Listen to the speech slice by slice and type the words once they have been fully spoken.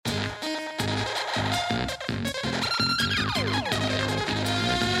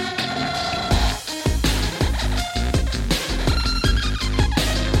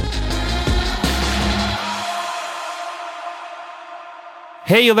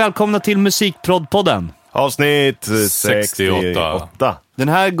Hej och välkomna till Musikproddpodden. Avsnitt 68. Den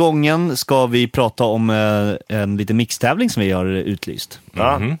här gången ska vi prata om en liten mixtävling som vi har utlyst.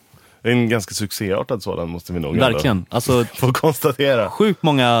 Ja, en ganska succéartad sådan måste vi nog verkligen. Alltså, få konstatera. Sjukt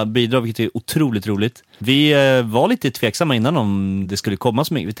många bidrag, vilket är otroligt roligt. Vi var lite tveksamma innan om det skulle komma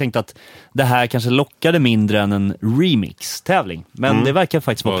så mycket. Vi tänkte att det här kanske lockade mindre än en remix-tävling. Men det verkar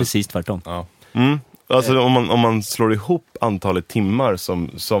faktiskt vara precis tvärtom. Ja. Alltså om man slår ihop antalet timmar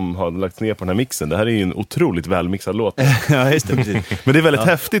som har lagts ner på den här mixen. Det här är ju en otroligt välmixad låt. Ja, just det, precis. Men det är väldigt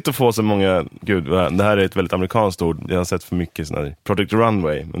häftigt att få så många, det här är ett väldigt amerikanskt ord. Jag har sett för mycket sådana här Project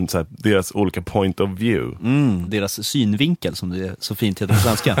Runway, men så här, deras olika point of view. Deras synvinkel som det är så fint heter på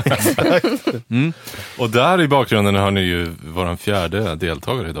svenska. Och där i bakgrunden har ni ju våran fjärde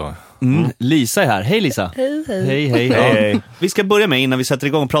deltagare idag. Lisa är här. Hej Lisa. Hej. Vi ska börja med, innan vi sätter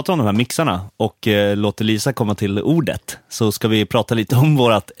igång och pratar om de här mixarna och låter Lisa komma till ordet, så ska vi prata lite om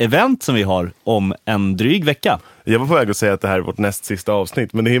vårat event som vi har om en dryg vecka. Jag var på väg att säga att det här är vårt näst sista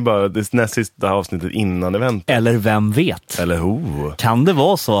avsnitt, men det är bara det näst sista avsnittet innan eventet. Eller vem vet? Eller hur? Kan det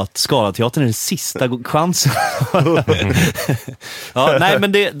vara så att Scalateatern är den sista chansen? Ja, nej,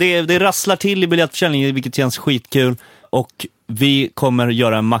 men det rasslar till i biljettförsäljningen, vilket känns skitkul. Och vi kommer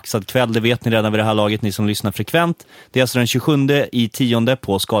göra en maxad kväll, det vet ni redan vid det här laget, ni som lyssnar frekvent. Det är alltså den 27/10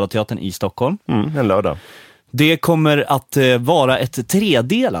 på Scalateatern i Stockholm. En lördag. Det kommer att vara ett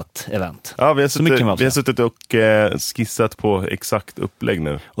tredelat event. Ja, vi har suttit och skissat på exakt upplägg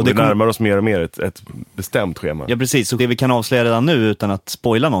nu. Och vi närmar oss mer och mer ett bestämt schema. Ja, precis. Så det vi kan avslöja redan nu utan att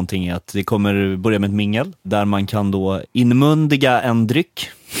spoila någonting är att det kommer börja med ett mingel där man kan då inmundiga en dryck.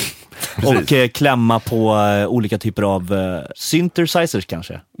 Och klämma på olika typer av synthesizers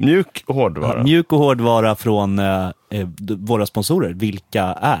kanske. Mjuk och hårdvara. Ja, mjuk och hårdvara från våra sponsorer. Vilka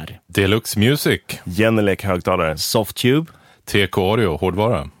är? Deluxe Music, Genelec högtalare, Softube, TK Audio,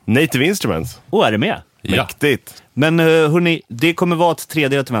 hårdvara, Native Instruments. Och är det med? Ja. Mäktigt. Men hörni, det kommer vara ett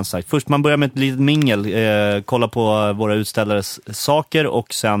tredelat event. Först man börjar med ett litet mingel, kolla på våra utställares saker,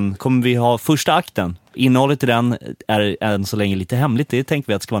 och sen kommer vi ha första akten. Innehållet i den är än så länge lite hemligt. Det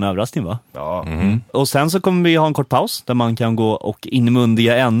tänkte vi att det ska vara en överraskning, va? Ja. Och sen så kommer vi ha en kort paus där man kan gå och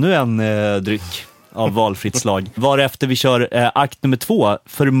inmundiga ännu en dryck av valfritt slag. Varefter vi kör akt nummer 2.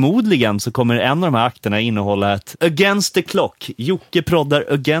 Förmodligen så kommer en av de här akterna innehålla ett Against the Clock. Jocke proddar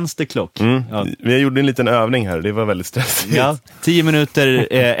Against the Clock. Ja. Vi gjorde en liten övning här, det var väldigt stressigt. Ja, 10 minuter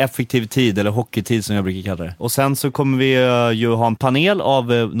effektiv tid, eller hockeytid som jag brukar kalla det. Och sen så kommer vi ju ha en panel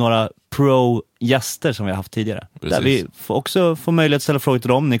av några pro-gäster som vi har haft tidigare. Precis. Där vi också får möjlighet att ställa frågor till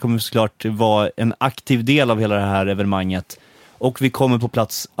dem. Ni kommer såklart vara en aktiv del av hela det här evenemanget. Och vi kommer på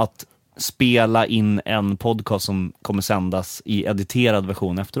plats att spela in en podcast som kommer sändas i editerad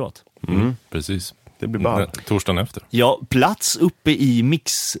version efteråt. Precis. Det blir bara torsdagen efter. Ja, plats uppe i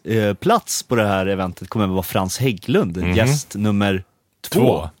mixplats på det här eventet kommer att vara Frans Hägglund, gäst nummer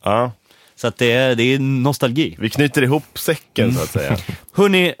 2. Ja. Så att det är nostalgi. Vi knyter ihop säcken så att säga.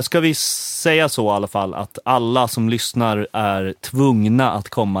 Hörrni, ska vi säga så i alla fall att alla som lyssnar är tvungna att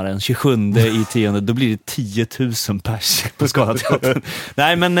komma den 27/10. Då blir det 10 000 pers på Scalateatern.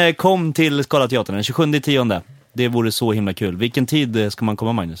 Nej, men kom till Scalateatern den 27/10. Det vore så himla kul. Vilken tid ska man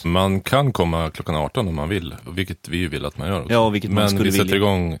komma, Magnus? Man kan komma klockan 18 om man vill, vilket vi vill att man gör också. Ja, vilket man skulle vilja. Men vi sätter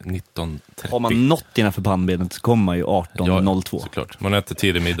igång 19:30. Har man nått innanför pannbenet så kommer man ju 18:02. Ja, såklart. Man äter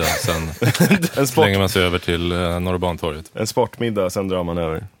tidig middag, sen slänger man sig över till Norra Bantorget. En sportmiddag, sen drar man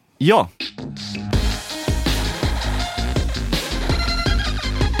över. Ja.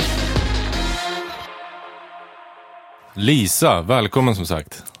 Lisa, välkommen som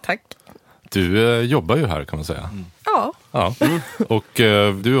sagt. Tack. Du jobbar ju här kan man säga. Ja. Ja. Och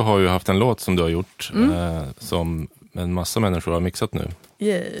du har ju haft en låt som du har gjort som en massa människor har mixat nu.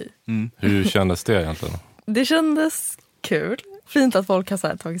 Yay. Hur kändes det egentligen? Det kändes kul. Fint att folk har så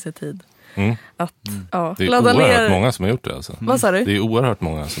här tagit sig tid. Att Det är ladda oerhört ner. många som har gjort det alltså. Vad sa du? Det är oerhört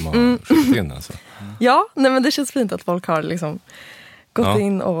många som har skickat in alltså. Ja, nej, men det känns fint att folk har liksom gått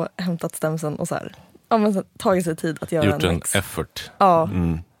in och hämtat stämsen och så här. Ja, men så tagit sig tid att göra Gjort en mix. effort. Ja,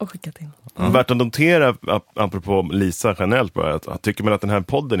 och skickat in. Värt att notera, apropå Lisa generellt bara, att tycker man att den här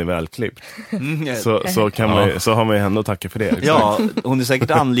podden är välklippt så har man ju ändå tacka för det. Ja, hon är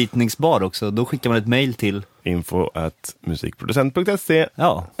säkert anlitningsbar också. Då skickar man ett mejl till info@musikproducent.se.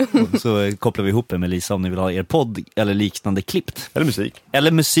 Ja, och så kopplar vi ihop det med Lisa om ni vill ha er podd eller liknande klippt. Eller musik.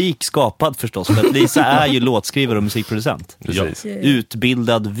 Eller musik skapad förstås, för att Lisa är ju låtskrivare och musikproducent. Precis. Yay.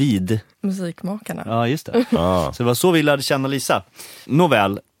 Utbildad vid... Musikmakarna. Ja, just det. Ja. Så det var så vi lärde känna Lisa.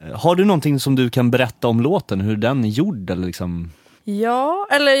 Nåväl, har du någonting som du kan berätta om låten? Hur den är gjord eller liksom... Ja,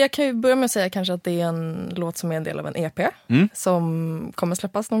 eller jag kan ju börja med att säga kanske att det är en låt som är en del av en EP som kommer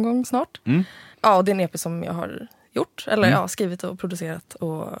släppas någon gång snart. Ja, och det är en EP som jag har gjort, eller skrivit och producerat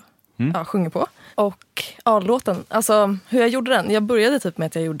och sjunger på. Och låten, alltså hur jag gjorde den, jag började typ med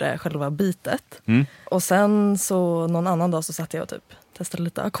att jag gjorde själva beatet. Och sen så någon annan dag så satt jag och typ testade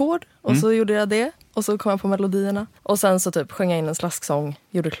lite ackord och så gjorde jag det. Och så kom jag på melodierna. Och sen så typ sjöng jag in en slasksång,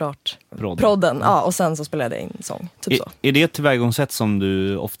 gjorde klart prodden. Ja, och sen så spelade jag in sång. Typ så. Är det ett tillvägagångssätt som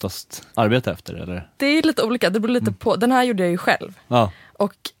du oftast arbetar efter? Eller? Det är lite olika, det beror lite på. Den här gjorde jag ju själv. Ja.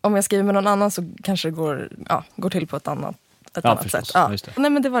 Och om jag skriver med någon annan så kanske det går till på ett annat förstås. sätt. Ja.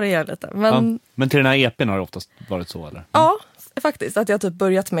 Nej, men det varierar lite. Men till den här EPn har det oftast varit så, eller? Ja, faktiskt. Att jag typ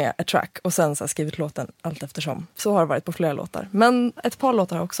börjat med ett track och sen så skrivit låten allt eftersom. Så har det varit på flera låtar. Men ett par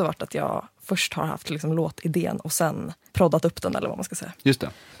låtar har också varit att jag först har haft liksom låtidén och sen proddat upp den, eller vad man ska säga. Just det.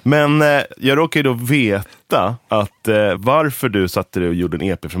 Men jag råkar ju då veta att varför du satte dig och gjorde en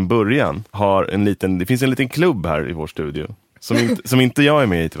EP från början det finns en liten klubb här i vår studio som inte jag är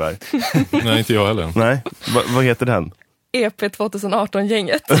med i tyvärr. Nej, inte jag heller. Nej, vad heter den? EP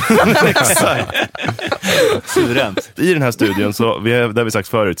 2018-gänget. Exakt. Suveränt. I den här studion, så där vi sagt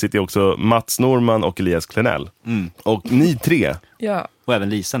förut, sitter också Mats Norman och Elias Klenell. Och ni tre. Ja. Och även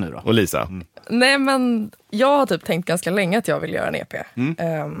Lisa nu då. Och Lisa. Nej, men jag har typ tänkt ganska länge att jag vill göra en EP.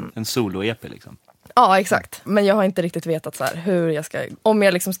 En solo-EP liksom. Ja, exakt. Men jag har inte riktigt vetat så här hur jag ska, om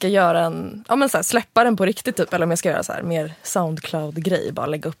jag liksom ska göra släppa den på riktigt typ, eller om jag ska göra så här mer Soundcloud-grej, bara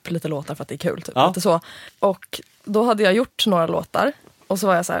lägga upp lite låtar för att det är kul typ, lite så. Och då hade jag gjort några låtar och så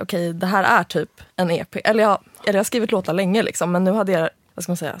var jag så här, okej, det här är typ en EP. Eller jag har skrivit låtar länge liksom, men nu hade jag, vad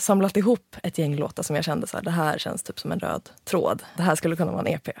ska man säga, samlat ihop ett gäng låtar som jag kände så här, det här känns typ som en röd tråd. Det här skulle kunna vara en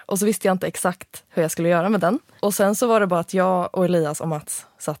EP. Och så visste jag inte exakt hur jag skulle göra med den. Och sen så var det bara att jag och Elias och Mats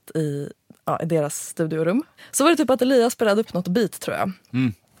satt i deras studiorum. Så var det typ att Elias spelade upp något beat, tror jag.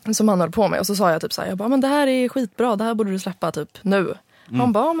 Som han höll på med. Och så sa jag typ så här, men det här är skitbra, det här borde du släppa typ nu.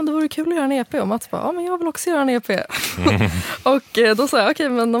 Han bara, men det vore kul att göra en EP. Och Mats bara, men jag vill också göra en EP. Och då sa jag, okej,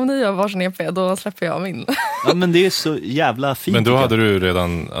 men om ni gör varsin EP, då släpper jag min. Ja, men det är så jävla fint. Men då hade du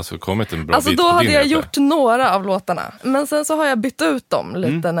redan kommit en bra bit på din då hade jag EP. gjort några av låtarna. Men sen så har jag bytt ut dem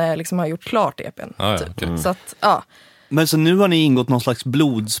lite när jag liksom har gjort klart EPn. Typ. Okay. Så att, Men så nu har ni ingått någon slags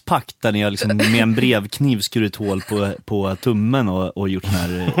blodspakt där ni har liksom med en brevkniv skurit hål på tummen och gjort den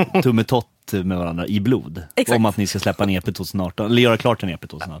här tummetott med varandra i blod. Exakt. Om att ni ska släppa en EP 2018, eller göra klart en EP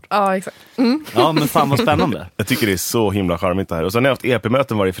 2018. Ja, exakt. Ja, men fan vad spännande. Jag tycker det är så himla charmigt det här. Och sen har jag haft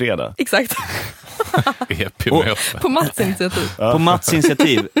EP-möten varje fredag. Exakt. EP-möte. På Mats initiativ. På Mats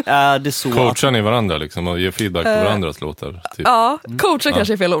initiativ, är det så coachar ni varandra liksom och ger feedback på varandras låtar? Typ. Ja, coacha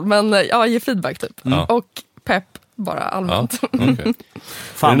kanske är fel ord, men ge feedback typ. Och pepp bara allmänt. Okay.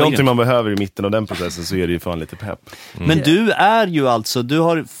 Är det någonting man behöver i mitten av den processen så är det ju fan lite pepp. Men du är ju alltså, du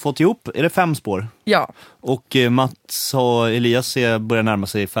har fått ihop, är det 5 spår? Ja. Och Mats och Elias börjar närma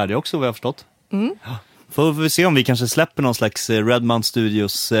sig färdiga också, vad jag har förstått. Får vi se om vi kanske släpper någon slags Redmount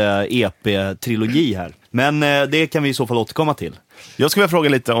Studios EP-trilogi här. Men det kan vi i så fall återkomma till. Jag skulle vilja fråga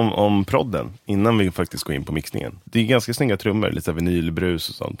lite om prodden innan vi faktiskt går in på mixningen. Det är ganska snygga trummor, lite vinylbrus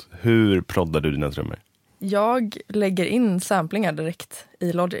och sånt. Hur proddar du dina trummor? Jag lägger in samplingar direkt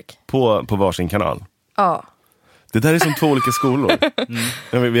i Logic. På varsin kanal? Ja. Det där är som 2 olika skolor.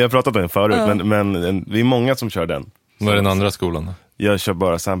 Vi har pratat om det förut, men vi är många som kör den. Vad är den andra skolan då? Jag kör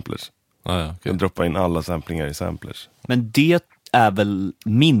bara samplers. Okay. Jag droppar in alla samplingar i samplers. Men det är väl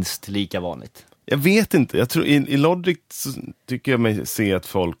minst lika vanligt? Jag vet inte. Jag tror i Logic så tycker jag mig se att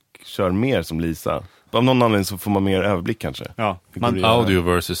folk kör mer som Lisa. Av någon anledning så får man mer överblick kanske. Ja. Audio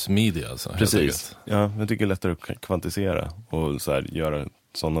versus media alltså. Precis. Ja, jag tycker det är lättare att kvantisera och så här, göra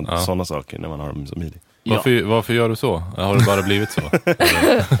såna saker när man har dem som midi. Varför gör du så? Har det bara blivit så?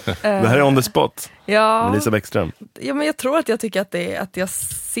 Det här är on the spot. Ja. Med Lisa Bäckström. Ja, men jag tror att jag tycker att jag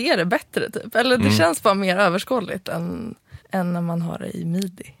ser det bättre typ. Eller det känns bara mer överskådligt än när man har det i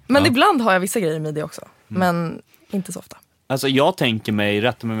midi. Men ibland har jag vissa grejer i midi också. Men inte så ofta. Alltså jag tänker mig,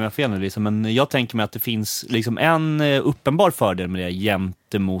 rätta mig om jag har fel nu Lisa, men jag tänker mig att det finns liksom en uppenbar fördel med det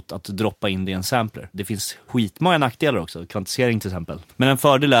gentemot att droppa in det i en sampler. Det finns skitmånga nackdelar också, kvantisering till exempel. Men en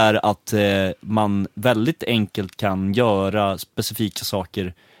fördel är att man väldigt enkelt kan göra specifika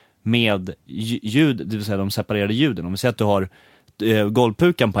saker med ljud, det vill säga de separerade ljuden. Om vi säger att du har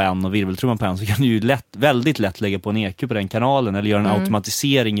golvpukan på en och virveltrumman på en, så kan du ju väldigt lätt lägga på en EQ på den kanalen eller göra en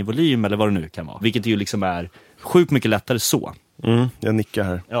automatisering i volym eller vad det nu kan vara. Vilket ju liksom är sjukt mycket lättare så. Jag nickar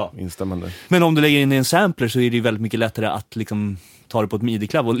här, instämmande. Men om du lägger in i en sampler så är det ju väldigt mycket lättare att liksom ta det på ett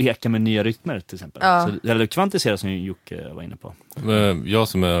midi-klav och leka med nya rytmer till exempel. Så, eller kvantisera som Jocke var inne på. Jag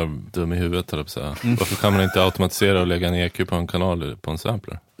som är dum i huvudet, höll jag på att säga. Varför kan man inte automatisera och lägga en EQ på en kanal eller på en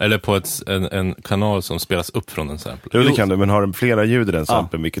sampler? Eller på en kanal som spelas upp från en sampler? Jo, det kan du, men har du flera ljud i den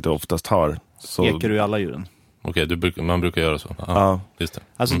samplen, vilket du oftast har, så Ekar du i alla ljuden. Okej, man brukar göra så. Ja. Just det.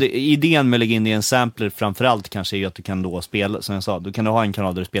 Alltså idén med att lägga in i en sampler framförallt kanske är att du kan då spela, som jag sa, då kan du ha en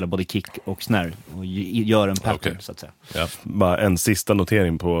kanal där du spelar både kick och snare och gör en pattern så att säga. Ja. Bara en sista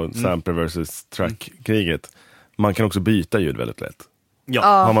notering på sampler versus track-kriget. Man kan också byta ljud väldigt lätt. Ja.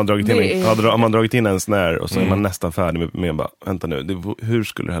 Har man dragit in en snare och så är man nästan färdig med bara, vänta nu, hur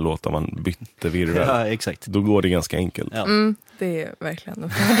skulle det här låta om man bytte virvel? Ja, exakt. Då går det ganska enkelt. Ja. Det är verkligen en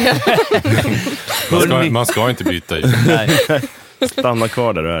fördel. Man ska inte byta ljud. Nej. Stanna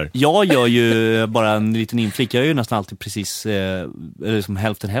kvar där du är. Jag gör ju bara en liten inflik. Jag gör ju nästan alltid precis som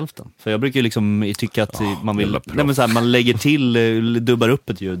hälften. För jag brukar ju liksom tycka att man vill, man lägger till, dubbar upp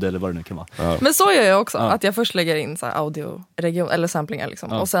ett ljud eller vad det nu kan vara. Ja. Men så gör jag också, att jag först lägger in så här audio-region eller samplingar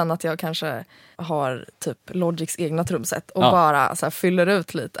liksom. Och sen att jag kanske har typ Logics egna trumset och bara så här fyller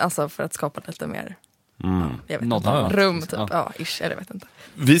ut lite, alltså för att skapa lite mer jag vet något inte, annat. Rum typ, ish, jag vet inte.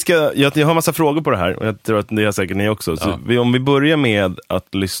 Jag har massa frågor på det här och jag tror att det är säkert ni också. Så om vi börjar med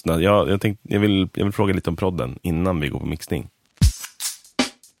att lyssna, jag vill fråga lite om prodden innan vi går på mixning.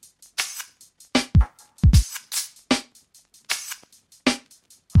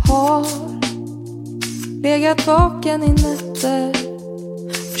 Har legat vaken i nätter,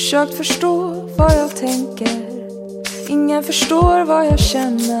 försökt förstå vad jag tänker. Ingen förstår vad jag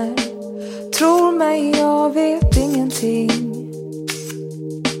känner. Tror mig, jag vet ingenting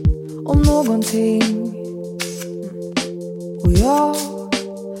om någonting. Och jag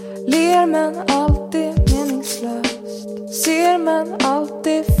ler men alltid meningslöst, ser men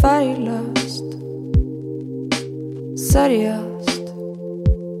alltid färglöst. Seriöst,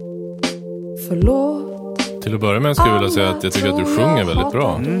 förlåt. Till att börja med skulle jag vilja säga att jag tycker att du sjunger väldigt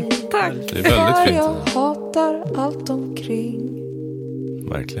bra. Tack. Det är väldigt fint. Jag hatar allt omkring.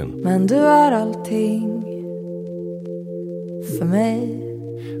 Verkligen. Men du är allting för mig.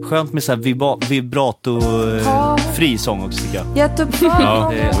 Skönt med så här vibrato-fri sång också tycker jag. Gett upp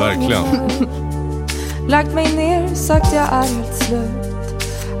Ja, verkligen. Lagt mig ner, sagt jag är helt slut.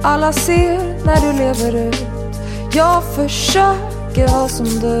 Alla ser när du lever ut. Jag försöker vara som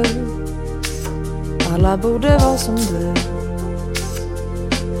du. Alla borde vara som du.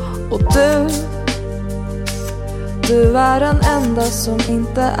 Och du är den enda som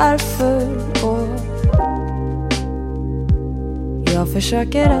inte är ful. Och jag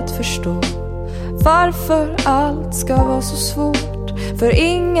försöker att förstå varför allt ska vara så svårt. För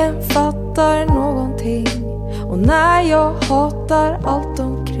ingen fattar någonting. Och när jag hatar allt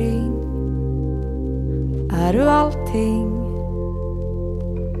omkring, är du allting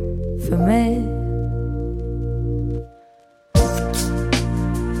för mig.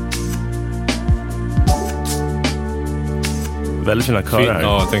 Väldigt fina körer här.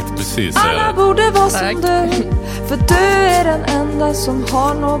 Ja, jag tänkte precis säga Alla det. borde vara som du, för du är den enda som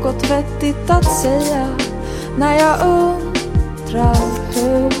har något vettigt att säga. När jag undrar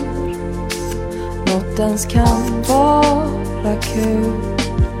hur något ens kan vara kul.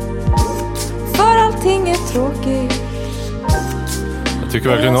 För allting är tråkigt. Jag tycker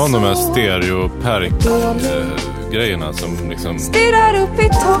verkligen om de här stereo-perk-grejerna som liksom Stirrar upp i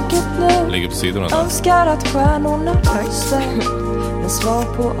taket nu, ligger på sidorna där. önskar att stjärnorna lyste med svar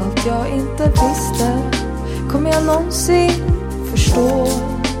på allt jag inte visste. Kommer jag någonsin förstå?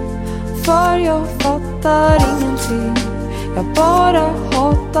 För jag fattar ingenting. Jag bara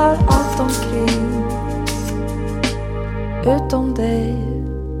hatar allt omkring. Utom dig,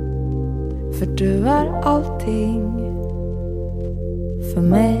 för du är allting för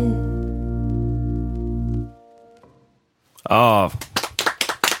mig. Ja,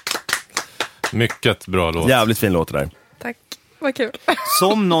 Mycket bra låt. jävligt fin låt det där. Tack, vad kul.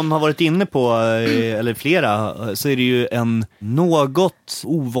 Som någon har varit inne på, eller flera, så är det ju en något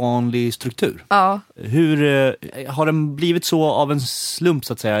ovanlig struktur. Ja, Hur har den blivit så av en slump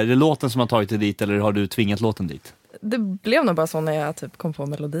så att säga? Är det låten som har tagit dig dit eller har du tvingat låten dit? det blev nog bara så när jag typ kom på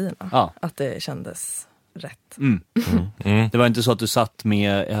melodierna. Ja. Att det kändes rätt. Det var inte så att du satt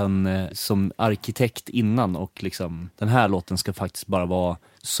med en som arkitekt innan och liksom, den här låten ska faktiskt bara vara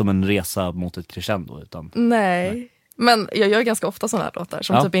som en resa mot ett crescendo, utan Nej. Men jag gör ganska ofta såna här låtar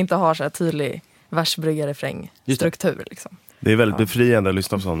som typ inte har så här tydlig versbrygga refräng struktur liksom. Det är väldigt befriande att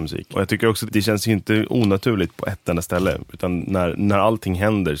lyssna på sån musik. Och jag tycker också att det känns ju inte onaturligt på ett enda ställe. Utan när allting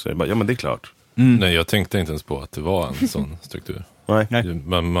händer så är det bara, ja men det är klart. Nej, jag tänkte inte ens på att det var en sån struktur.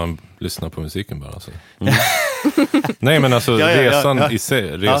 Nej. Man lyssnar på musiken bara. Alltså. Nej, men alltså resan i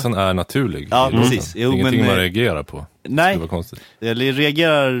sig, resan är naturlig. Ja, precis. Jo, ingenting men, man reagerar på. Nej, det var konstigt. Eller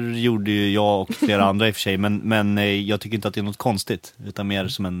reagerar gjorde ju jag och flera andra i och för sig, men jag tycker inte att det är något konstigt, utan mer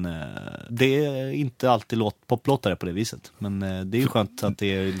som en, det är inte alltid poplåtare på det viset, men det är ju skönt att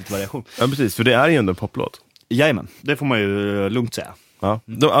det är lite variation. Ja, precis, för det är ju ändå en poplåt. Jajamän, det får man ju lugnt säga. Ja.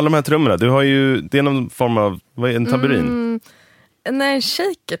 Alla de här trummorna, du har ju, det är någon form av, vad är en tamburin? Nej, en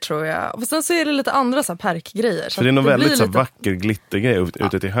shaker tror jag. Och sen så är det lite andra så här perkgrejer. Så det är någon väldigt så vacker glittergrej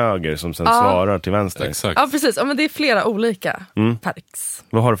ute till höger som sen svarar till vänster. Exakt. Ja, precis. Ja, men det är flera olika perks.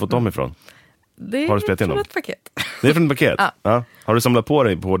 Vad har du fått dem ifrån? Det Har du spelat in är dem? ett paket. Det är från ett paket? Ja. Ja. Har du samlat på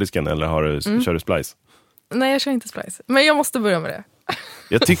dig på hårddisken eller kör du splice? Nej, jag kör inte splice. Men jag måste börja med det.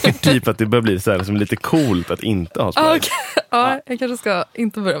 Jag tycker typ att det börjar bli så här, som lite coolt att inte ha splice. Okay. Ja, jag kanske ska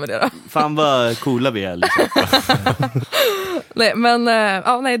inte börja med det då. Fan vad coola vi är liksom. Nej, men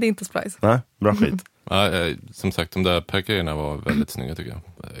nej, det är inte splice. Nej, bra skit. Ja, som sagt, de där perkerna var väldigt snygga tycker jag.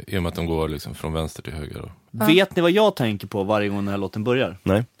 I och med att de går liksom från vänster till höger. Vet ni vad jag tänker på varje gång den här låten börjar?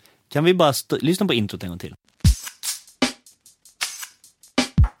 Nej. Kan vi bara lyssna på introt en gång till?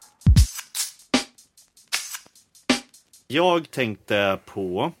 Jag tänkte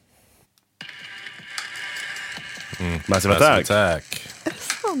på... Massive Attack.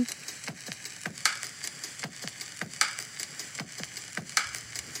 Sant.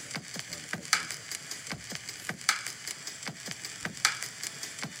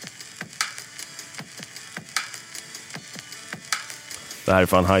 Det här är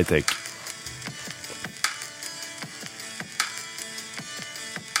fan high tech.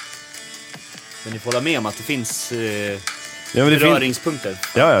 Men ni får hålla med om att det finns Ja, men det beröringspunkter.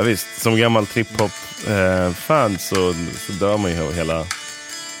 Ja, visst. Som gammal trip-hop-fan så dör man ju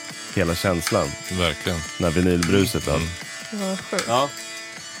hela känslan. Verkligen. När vinylbruset då. Vad sjukt. Ja.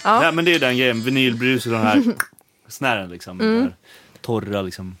 Ja. Nej, men det är den grejen. Vinylbrus och den här snären liksom. Den här torra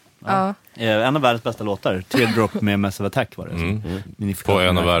liksom. Ja. En av världens bästa låtar. Teardrop med Massive Attack var det. På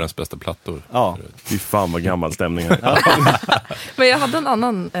en av världens bästa plattor. Ja. Fy fan vad gammal stämning här. Men jag hade en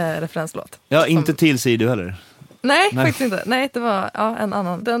annan referenslåt. Ja, inte till sig du heller. Nej, faktiskt inte. Nej, det var en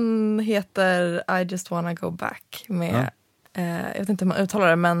annan. Den heter I just wanna go back med, jag vet inte hur man uttalar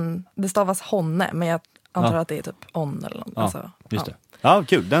det, men det stavas honne, men jag antar att det är typ on eller något. Ja, alltså, just det. Ja,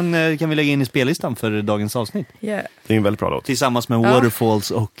 kul. Den kan vi lägga in i spellistan för dagens avsnitt. Yeah. Det är en väldigt bra låt. Tillsammans med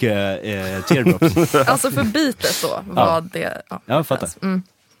Waterfalls och Teardrops. Alltså för beatet då var det... Ja, jag fattar.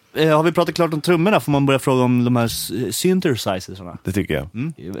 Har vi pratat klart om trummorna får man börja fråga om de här synthesizerna. Det tycker jag.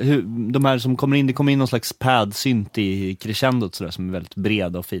 De här som kommer in, det kommer in någon slags pad-synt i crescendot sådär, som är väldigt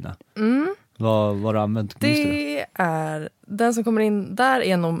breda och fina. Vad har du använt? Det är... Den som kommer in där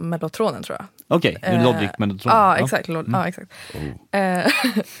är nog mellotronen tror jag. Okej, det är Logic mellotronen. Ja, exakt. Ja, exakt.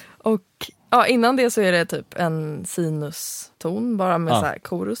 Och innan det så är det typ en sinuston bara med så här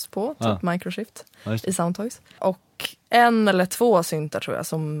chorus på, typ microshift i Soundtoys. Och en eller två syntar tror jag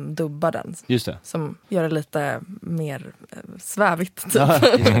som dubbar den. Just det. Som gör det lite mer svävigt typ.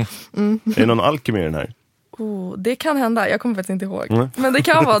 Är det någon alkemi i den här? Det kan hända, jag kommer faktiskt inte ihåg. Men det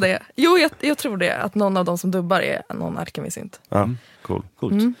kan vara det. Jo, jag tror det. Att någon av dem som dubbar är någon alkemi-synt. Ja, coolt.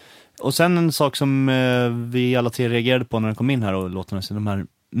 Och sen en sak som vi alla tre reagerade på när den kom in här och låtarna, så de här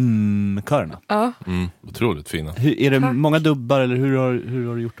körerna. Ja. Otroligt fina. Är det många dubbar eller hur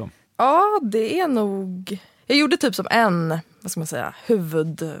har du gjort dem? Ja, det är nog... Jag gjorde typ som en, vad ska man säga,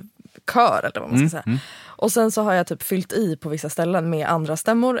 huvudkör eller vad man ska säga. Och sen så har jag typ fyllt i på vissa ställen med andra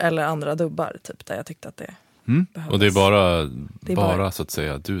stämmor eller andra dubbar typ, där jag tyckte att det behövdes. Och det är bara så att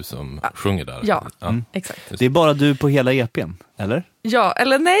säga du som sjunger där. Ja, exakt. Det är bara du på hela EPn, eller? Ja,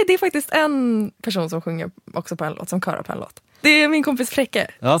 eller nej, det är faktiskt en person som sjunger också på en låt, som körar på en låt. Det är min kompis Fräcke.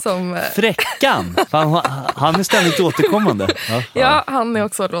 Ja. Som, Fräckan! Fan, han är ständigt återkommande. Ja, han är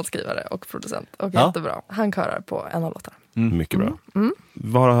också låtskrivare och producent. Och jättebra. Han körar på en av låtarna. Mycket bra.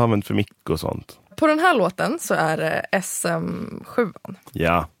 Vad har du använt för mick och sånt? På den här låten så är det SM7.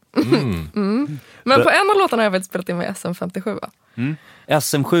 Ja. Men på en av låtarna har jag väl spelat in med SM57.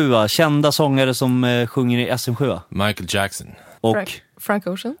 SM7, kända sångare som sjunger i SM7. Michael Jackson. Och Frank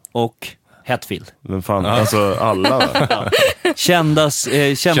Ocean. Och Hetfield. Men fan, alltså alla. Kända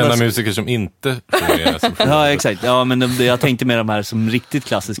musiker som inte sjunger SM7. Ja, exakt. Ja, men jag tänkte med de här som riktigt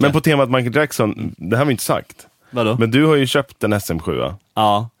klassiska. Men på temat Michael Jackson, det här var inte sagt. Vadå? Men du har ju köpt en SM7.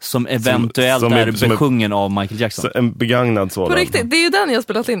 Ja, som eventuellt är besjungen av Michael Jackson. En begagnad sådan. På riktigt, det är ju den jag har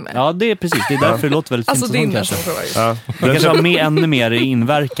spelat in med. Ja, det är precis. Det är därför det låter väldigt fint. Alltså Som din kanske. Ja. Det kanske har med ännu mer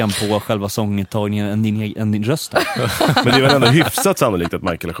inverkan på själva sånguttagningen än din röst. Men det är väl ändå hyfsat sannolikt att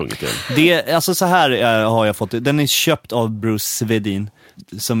Michael har sjungit den. Det, alltså så här har jag fått det. Den är köpt av Bruce Svedin,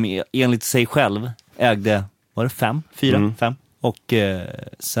 som enligt sig själv ägde, var det 5? Och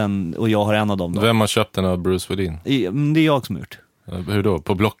och jag har en av dem då. Vem har köpt den av Bruce Svedin? Det är jag som har gjort. Hur då?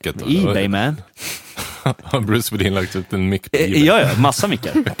 På Blocket? Då? eBay, man. Har Bruce Svedin lagt ut en mick på eBay? Ja, massa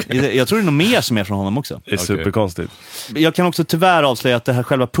mickar. Jag tror det är nog mer som är från honom också. Det är superkonstigt. Jag kan också tyvärr avslöja att det här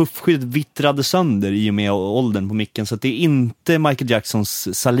själva puffskyddet vittrade sönder i och med åldern på micken. Så att det är inte Michael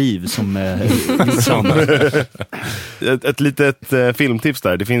Jacksons saliv som sönder. Ett litet filmtips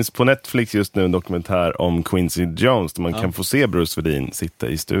där. Det finns på Netflix just nu en dokumentär om Quincy Jones där man kan få se Bruce Svedin sitta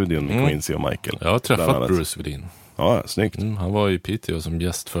i studion med Quincy och Michael. Jag har träffat Bruce Svedin. Ja, snyggt. Han var i Piteå som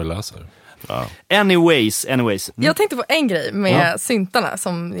gästföreläsare. Ja. Anyways. Jag tänkte på en grej med syntarna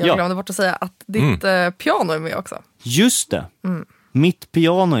som jag glömde bort att säga, att ditt piano är med också. Just det. Mitt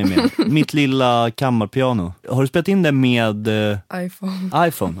piano är med. Mitt lilla kammarpiano. Har du spelat in det med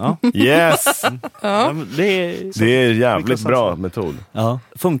iPhone? Ja. Yes! Det är jävligt bra metod. Ja,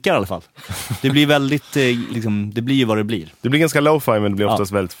 funkar i alla fall. Det blir väldigt, det blir ju vad det blir. Det blir ganska lo-fi, men det blir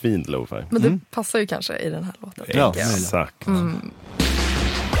oftast väldigt fint lo-fi. Men det passar ju kanske i den här låten. Ja, exakt.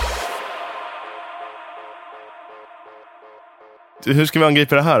 Hur ska vi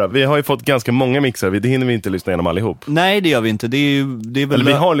angripa det här då? Vi har ju fått ganska många mixar, det hinner vi inte lyssna igenom allihop. Nej, det gör vi inte. Det är väl... Eller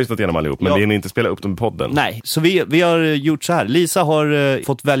vi har lyssnat igenom allihop, men vi hinner inte spela upp dem i podden. Nej, så vi har gjort så här. Lisa har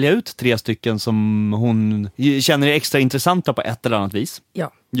fått välja ut 3 stycken som hon känner är extra intressanta på ett eller annat vis.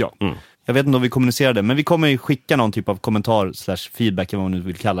 Ja. Jag vet inte om vi kommunicerade, men vi kommer ju skicka någon typ av kommentar/feedback, vad man nu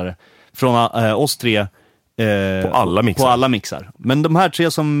vill kalla det, från oss 3 på alla mixar. Men de här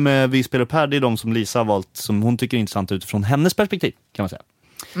 3 som vi spelar upp här, det är de som Lisa har valt, som hon tycker är intressanta utifrån hennes perspektiv, kan man säga.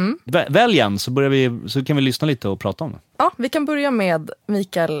 Välj en, så kan vi lyssna lite och prata om det. Ja, vi kan börja med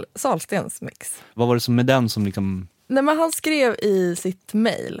Mikael Salstens mix. Vad var det som med den som liksom... Nej, men han skrev i sitt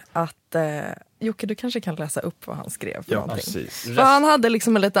mejl att Jocke, du kanske kan läsa upp vad han skrev för någonting. Precis. För han hade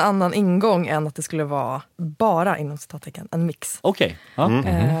liksom en lite annan ingång än att det skulle vara bara, inom citattecken, en mix. Okej.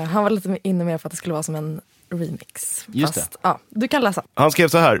 Han var lite inne mer för att det skulle vara som en remix. Just fast, ja, du kan läsa. Han skrev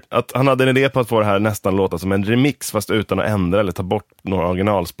så här, att han hade en idé på att få det här nästan låta som en remix fast utan att ändra eller ta bort några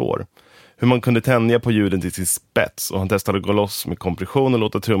originalspår. Hur man kunde tänja på ljuden till sin spets, och han testade att gå loss med kompression och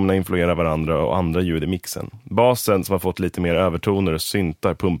låta trummorna influera varandra och andra ljud i mixen. Basen, som har fått lite mer övertoner och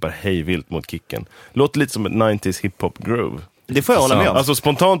syntar, pumpar hejvilt mot kicken. Låter lite som ett 90s hiphop groove. Det får jag hålla med om. Alltså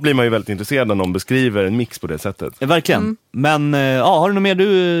spontant blir man ju väldigt intresserad när någon beskriver en mix på det sättet. Verkligen. Men har du något mer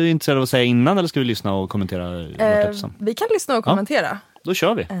du är intresserad av att säga innan, eller ska vi lyssna och kommentera? Vi kan lyssna och kommentera. Då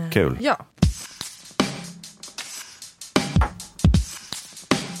kör vi. Kul. Ja.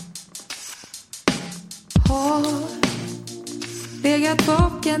 Har legat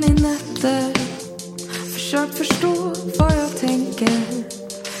vaken i nätter, försökt förstå vad jag tänker.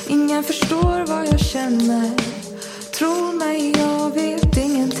 Ingen förstår vad jag känner. Tro mig, jag vet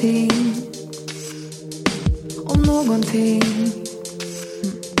ingenting om någonting.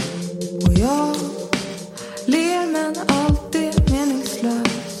 Och jag ler men alltid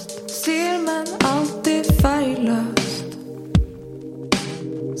meningslöst, ser men alltid färglöst.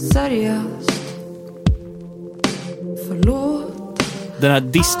 Seriöst. Förlåt. Den här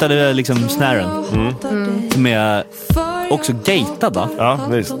distade liksom snären som är också gatad, va? Ja,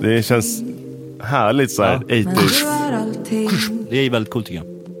 visst. Det känns härligt så här 80s. Det är väldigt coolt, tycker jag.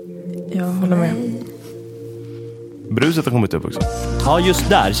 Jag håller med. Bruset har kommit upp också. Ja, just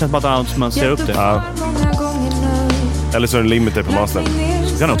där. Det känns som att man ser upp det. Ja. Eller så är det en limiter på mastern.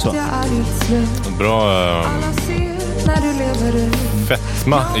 Så kan det också. Bra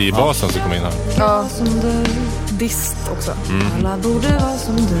fetma i basen som kommer in här. Ja, dist också.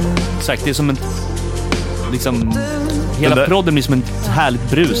 Exakt, det är som en... Liksom... Hela prodden blir som en härligt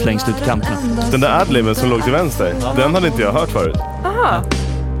brus längst ut i kanterna. Den där adliben som låg till vänster, den hade inte jag hört förut. Aha.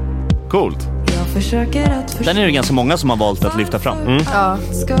 Coolt. Den är det ganska många som har valt att lyfta fram. Ja.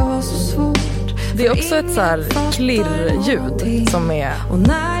 Det är också ett så här klirrljud som är...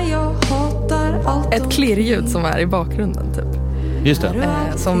 Ett klirrljud som är i bakgrunden, typ. Just det.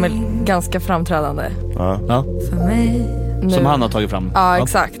 Som är ganska framträdande. Ja. Som han har tagit fram. Ja,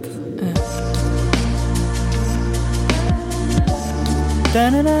 exakt.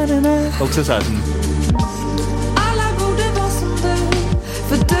 Också så här.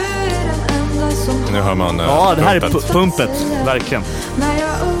 Nu hör man det här är pumpet. Verkligen. När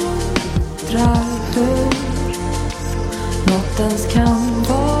jag undrar hur något ens kan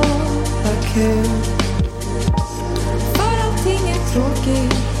vara kul. För allting är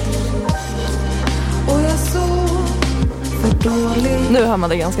tråkigt och jag sov för dåligt. Nu hör man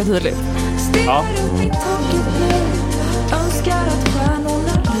det ganska tydligt. Stirrar upp i taket nu, önskar att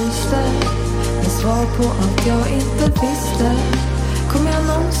stjärnorna lyste. Med svar på allt jag inte visste. Kommer jag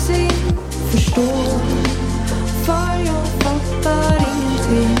någonsin förstå? För jag fattar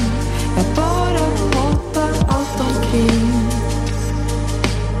ingenting. Jag bara hatar allt omkring.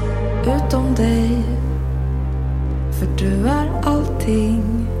 Utom dig. För du är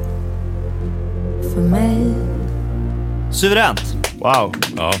allting för mig. Suveränt. Wow.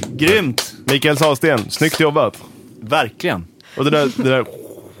 Ja. Grymt. Mikael Sahlsten, snyggt jobbat. Verkligen. Och det där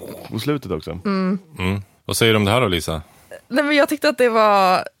på slutet också. Vad säger du om det här då, Lisa? Nej, men jag tyckte att det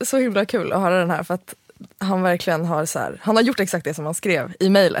var så himla kul att höra den här, för att han verkligen har så här, han har gjort exakt det som han skrev i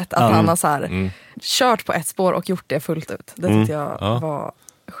mejlet, att han har så här kört på ett spår och gjort det fullt ut. Det tyckte jag var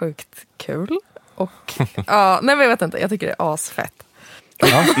sjukt kul. Och ja, nej, men jag vet inte, jag tycker det är asfett.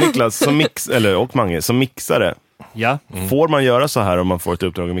 Ja. Niklas, som och Mange, som mixare, Ja. får man göra så här om man får ett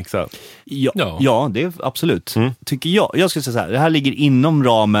uppdrag att mixa? Ja, det är absolut. Tycker jag. Jag skulle säga så här, det här ligger inom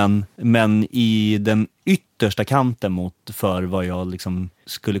ramen, men i den yttersta kanten för vad jag liksom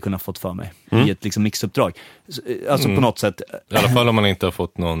skulle kunna fått för mig i ett liksom mixuppdrag. Alltså på något sätt. I alla fall om man inte har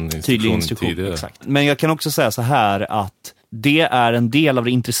fått någon instruktion tidigare. Exakt. Men jag kan också säga så här att det är en del av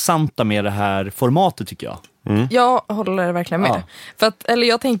det intressanta med det här formatet, tycker jag. Jag håller verkligen med. Ja. För att, eller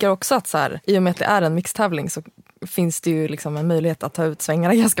jag tänker också att så här, i och med att det är en mixtävling så finns det ju liksom en möjlighet att ta ut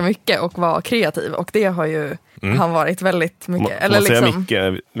svängarna ganska mycket och vara kreativ. Och det har ju han varit väldigt mycket. Eller liksom...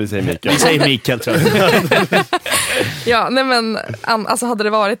 Vi säger Mikael. Vi säger Mikael, tror jag. Ja, nej men alltså hade det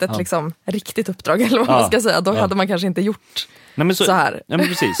varit ett liksom riktigt uppdrag eller vad man ska säga, då hade man kanske inte gjort så här. Nej, men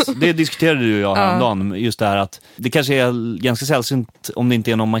precis. Det diskuterade du och jag häromdagen, just det här att det kanske är ganska sällsynt, om det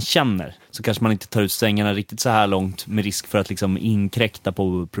inte är någon man känner, så kanske man inte tar ut svängarna riktigt så här långt med risk för att liksom inkräkta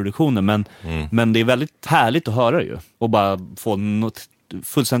på produktionen, men det är väldigt härligt att höra ju och bara få något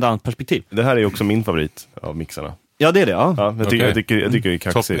fullständigt annat perspektiv. Det här är också min favorit av mixarna. Ja, det är det. Ja, jag tycker det är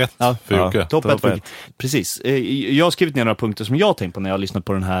kaxigt. Topp 1 för Jocke. Topp 1. Precis. Jag har skrivit ner några punkter som jag har tänkt på när jag har lyssnat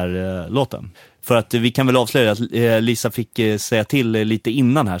på den här låten. För att vi kan väl avslöja att Lisa fick säga till lite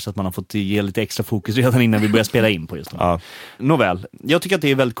innan här, så att man har fått ge lite extra fokus redan innan vi börjar spela in på just det. Ja. Nåväl, jag tycker att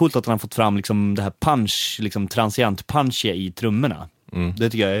det är väldigt coolt att han har fått fram liksom det här punch, liksom transient punch i trummorna. Det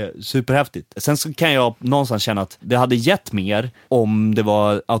tycker jag är superhäftigt. Sen så kan jag någonstans känna att det hade gett mer om det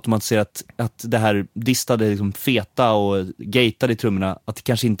var automatiserat, att det här distade liksom feta och gatade i trummorna, att det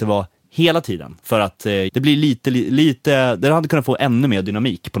kanske inte var hela tiden. För att det blir lite, det hade kunnat få ännu mer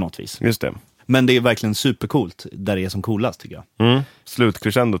dynamik på något vis. Just det. Men det är verkligen supercoolt där det är som coolast, tycker jag.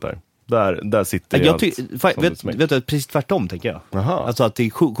 Slutcrescendot där sitter jag vet du, precis tvärtom tänker jag. Aha. Alltså att det är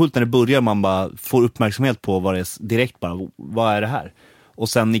coolt när det börjar, man bara får uppmärksamhet på vad det är direkt, bara, vad är det här? Och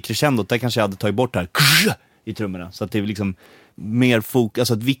sen i crescendot, där kanske jag hade tagit bort det här i trummorna, så att det är liksom mer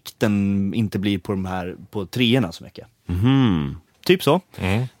alltså att vikten inte blir på de här, på treorna så mycket. Typ så.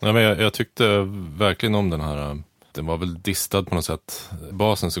 Ja, men jag tyckte verkligen om den här. Den var väl distad på något sätt.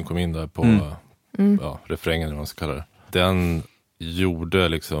 Basen som kom in där på refrängen, eller vad man ska kalla det. Den gjorde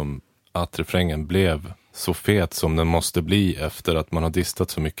liksom att refrängen blev så fet som den måste bli efter att man har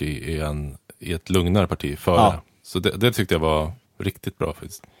distat så mycket i ett lugnare parti före. Ja. Så det tyckte jag var riktigt bra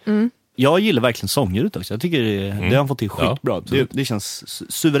faktiskt. Jag gillar verkligen sångljudet också. Jag tycker det har fått till skitbra. Ja, det känns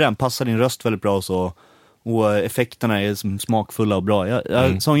suveränt, passar din röst väldigt bra och så. Och effekterna är smakfulla och bra.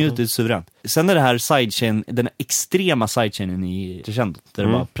 Sångljudet är suveränt. Sen är det här sidechain, den extrema sidechainen i crescendot, där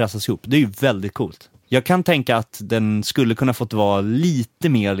det bara pressas ihop. Det är ju väldigt coolt. Jag kan tänka att den skulle kunna fått vara lite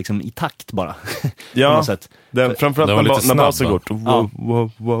mer liksom i takt bara. Ja, på något sätt. Framförallt när basen går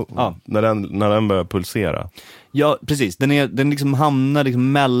när den börjar pulsera. Ja, precis. Den liksom hamnar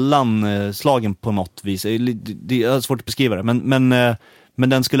liksom mellan slagen på något vis. Det är svårt att beskriva det, men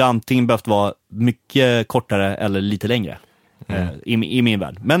den skulle antingen behövt vara mycket kortare eller lite längre i min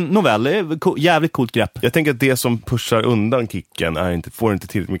värld. Men nåväl, jävligt coolt grepp. Jag tänker att det som pushar undan kicken får inte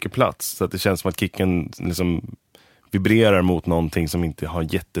tillräckligt mycket plats, så att det känns som att kicken liksom vibrerar mot någonting som inte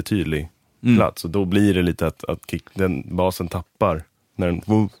har jättetydlig plats, och då blir det lite att den basen tappar när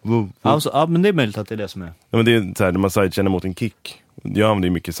den Alltså, ja, men det är möjligt att det är det som är. Ja, men det är så här, när man sidechainar mot en kick. Jag använder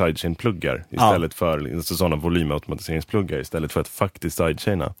ju mycket sidechain-pluggar istället för alltså, sådana volymautomatiseringspluggar istället för att faktiskt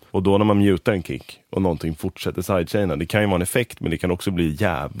sidechaina. Och då när man mutar en kick och någonting fortsätter sidechaina, det kan ju vara en effekt, men det kan också bli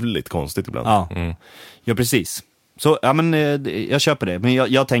jävligt konstigt ibland. Ja, precis. Så, ja, men jag köper det. Men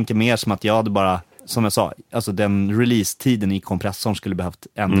jag tänker mer som att jag hade bara, som jag sa, alltså den release-tiden i kompressorn skulle behövt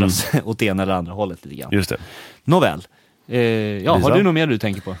ändras åt ena eller andra hållet lite grann. Just det. Nåväl. Har du något mer du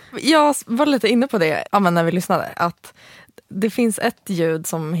tänker på? Jag var lite inne på det när vi lyssnade. Att det finns ett ljud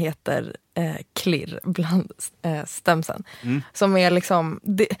som heter klirr bland stämsen. Som är liksom,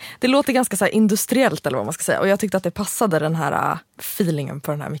 det låter ganska så här industriellt eller vad man ska säga. Och jag tyckte att det passade den här feelingen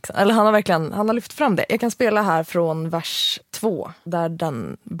på den här mixen. Eller han har lyft fram det. Jag kan spela här från vers 2. Där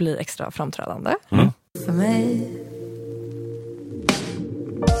den blir extra framträdande. För mig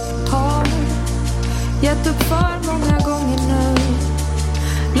har gett upp för många gånger nu.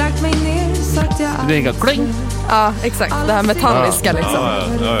 Lagt mig ner, sagt jag Det är kling. Ja, exakt. Det här metalliska liksom.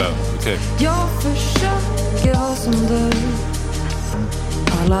 Ja, okej. Jag försöker vara som du.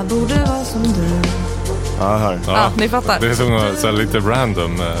 Alla borde vara som du. Ja, här. Ja, ni fattar. Det är som så här lite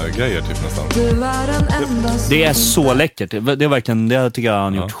random grejer typ nästan. Du är den enda som Det är så läckert. Det är verkligen, det tycker jag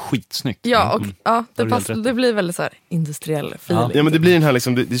han gjort skitsnyggt. Ja, och Har du helt rätt. det blir väldigt så här industriell feeling. Ja, men det blir den här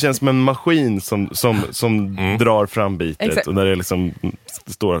liksom, det känns som en maskin som drar fram bitet. Exakt. Och där det liksom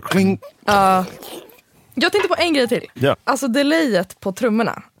står kling. Jag tänkte på en grej till. Ja. Alltså delayet på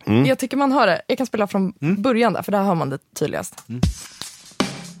trummorna. Jag tycker man hör det. Jag kan spela från början där, för där hör man det tydligast.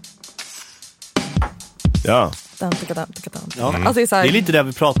 Ja. Dan. Ja. Alltså det är så här, Det är lite det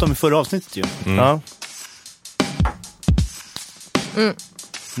vi pratade om i förra avsnittet ju. Ja.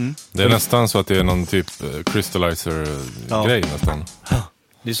 Det är nästan så att det är någon typ crystallizer-grej nästan.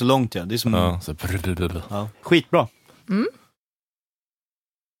 Det är så långt Det är som... Ja, så Skitbra.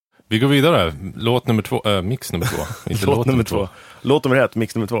 Vi går vidare. Låt nummer 2. Mix nummer 2. Inte Låt nummer 2. Låt nummer 1,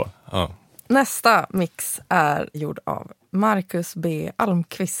 mix nummer 2. Ja. nästa mix är gjord av Marcus B.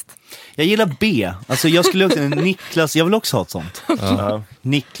 Almqvist. Jag gillar B. Alltså jag skulle också... Niklas, jag vill också ha ett sånt.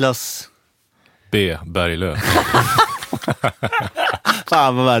 Niklas... B. Berglöf.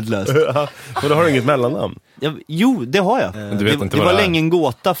 Fan vad värdelöst. Och då har du inget mellannamn. Jo, det har jag. Du vet inte det vad var det är. länge en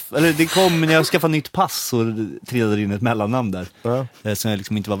gåta. Eller det kom när jag skaffade nytt pass och trillade in ett mellannamn där. Som jag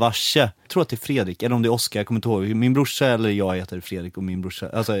liksom inte var varse. Jag tror att det är Fredrik, eller om det är Oskar, jag kommer inte ihåg. Min brorsa eller jag heter Fredrik och min brorsa.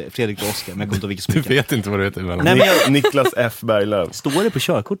 Alltså Fredrik och Oskar, men jag kommer inte ihåg vilket som Du vilken. vet inte vad det heter emellan. Nej, men jag... Niklas F. Berglöf. Står det på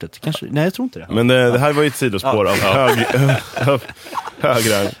körkortet? Kanske? Nej, jag tror inte det. Men det här var ju ett sidospår av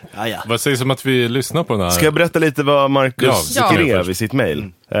högre. Ja. Vad sägs om att vi lyssnar på den här? Ska jag berätta lite vad Marcus Ja. skrev i sitt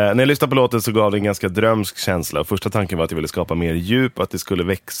mejl? När jag lyssnade på låten så gav det en ganska drömsk känsla. Första tanken var att jag ville skapa mer djup, att det skulle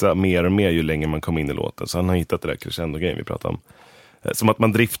växa mer och mer ju längre man kom in i låten. Så han har hittat det där crescendo-grejen vi pratade om. Som att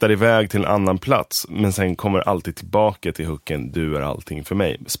man driftar iväg till en annan plats, men sen kommer alltid tillbaka till hooken, du är allting för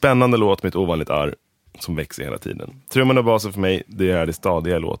mig. Spännande låt med ett ovanligt arr som växer hela tiden. Trumman och basen för mig, det är det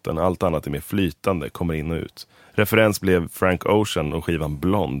stadiga i låten. Allt annat är mer flytande, kommer in och ut. Referens blev Frank Ocean och skivan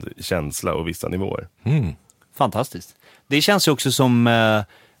Blond, känsla och vissa nivåer. Fantastiskt. Det känns ju också som...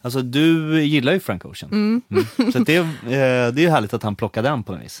 Alltså du gillar ju Frank Ocean. Så att det är ju härligt att han plockade den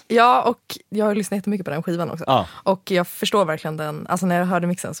på något vis. Ja, och jag har lyssnat jättemycket på den skivan också. Ja. Och jag förstår verkligen den, alltså när jag hörde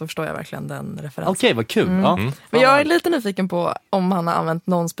mixen så förstår jag verkligen den referensen. Okej, vad kul. Ja. Men jag är lite nyfiken på om han har använt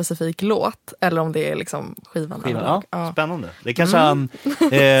någon specifik låt eller om det är liksom skivan. Ja, spännande. Det kanske han...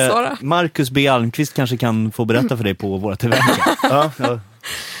 Sara. Marcus B. Almqvist kanske kan få berätta för dig på vårt event. Ja.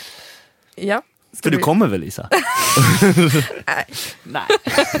 Ja. För du kommer väl, Lisa? Nej.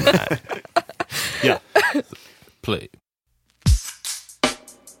 Ja. Play.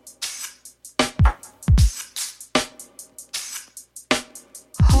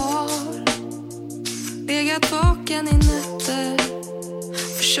 Har legat vaken i nätter,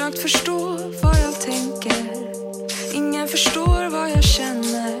 försökt förstå vad jag tänker. Ingen förstår vad jag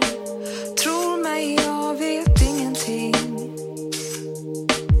känner. Tror mig, jag vet ingenting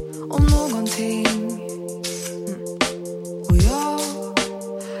om någonting. Och jag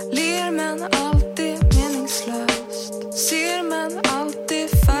ler men allt är meningslöst. Ser men allt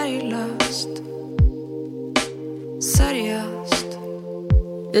är färglöst. Seriöst.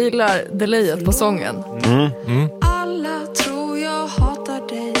 Jag gillar delayet på sången. Alla tror jag hatar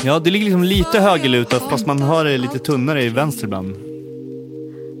dig. Ja, det ligger liksom lite högerlutat fast man hör det lite tunnare i vänster ibland.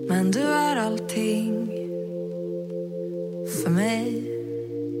 Men du är allting för mig.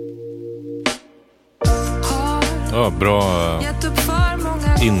 Har Ja, bra gett upp för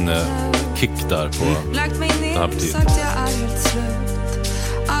många in-kick där på... lagt mig Det här ner, betyder- sagt jag är helt slut.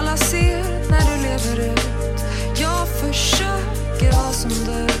 Alla ser när du lever ut. Jag försöker vara som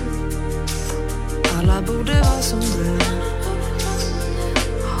du. Alla borde vara som du.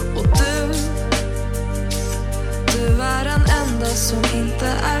 Och du är den enda som inte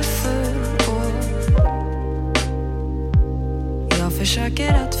är ful. Och jag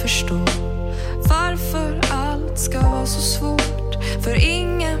försöker att förstå varför allt ska vara så svårt. För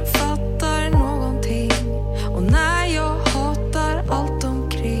ingen fattar någonting. Och när jag hatar allt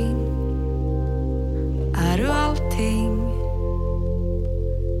omkring är du allting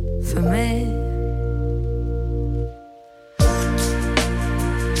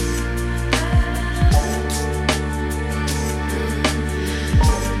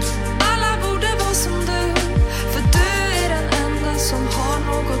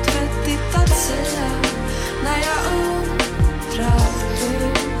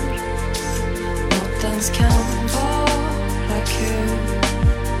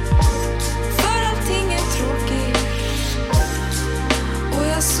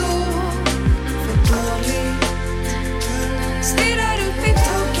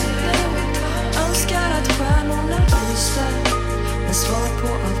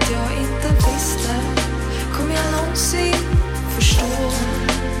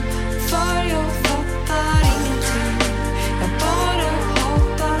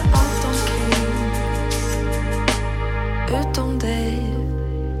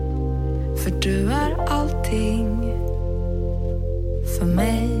för du är allting för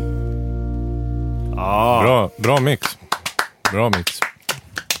mig. Bra mix. Bra mix.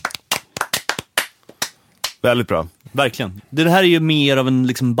 Väldigt bra. Verkligen. Det här är ju mer av en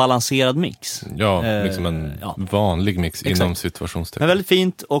liksom balanserad mix. Ja, liksom en vanlig mix inom situationstecken. Men väldigt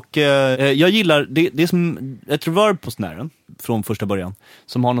fint och jag gillar det är som ett reverb på snären från första början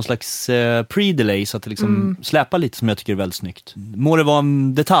som har någon slags pre-delay så att det liksom släpar lite som jag tycker är väldigt snyggt. Må det vara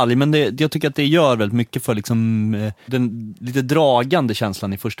en detalj men jag tycker att det gör väldigt mycket för liksom den lite dragande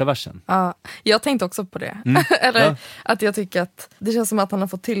känslan i första versen. Ja, jag tänkte också på det. Eller att jag tycker att det känns som att han har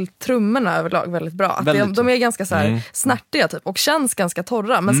fått till trummorna överlag väldigt bra. Att de är ganska så här snärtiga typ och känns ganska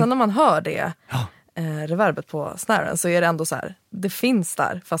torra men sen när man hör det reverbet på snären så är det ändå så här, det finns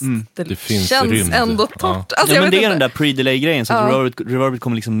där fast det finns känns rymd. ändå torrt. Alltså, men det är den där pre-delay-grejen så att reverbet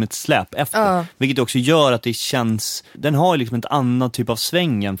kommer liksom med ett släp efter. Vilket också gör att det känns, den har liksom ett annat typ av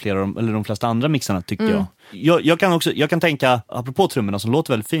sväng än de flesta andra mixarna tycker jag. Jag kan tänka, apropå trummorna som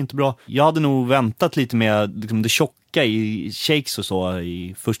låter väldigt fint och bra, jag hade nog väntat lite med liksom det tjocka i shakes och så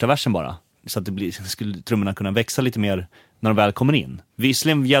i första versen bara. Så att skulle trummorna kunna växa lite mer när de väl kommer in.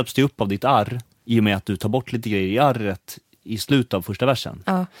 Visserligen hjälps det upp av ditt arr i och med att du tar bort lite grejer i arret i slutet av första versen.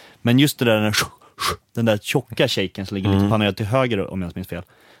 Men just det där den där tjocka shaken som ligger lite panerad till höger om jag inte minns fel.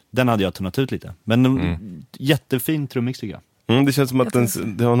 Den hade jag tunnat ut lite. Men jättefin trummix tycker jag. Det känns som att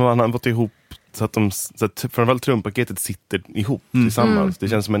han har fått ihop så att framförallt trumpaketet sitter ihop tillsammans. Det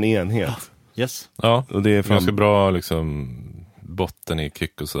känns som en enhet. Yes. Ja, och det är ganska bra liksom botten i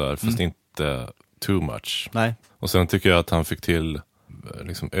kick och sådär, fast inte too much. Nej. Och sen tycker jag att han fick till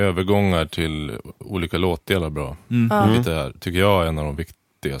liksom övergångar till olika låtdelar bra. Vilket är, tycker jag är en av de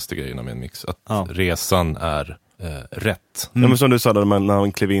viktigaste grejerna med en mix. Att resan är rätt. Ja, men som du sa där, när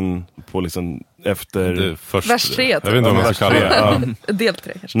han klev in på liksom efter vers 3. Jag vet inte vad man ska kalla det. Del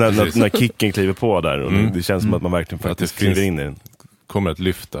 3 kanske. När kicken kliver på där och det känns som att man verkligen faktiskt kliver in i den. Kommer ett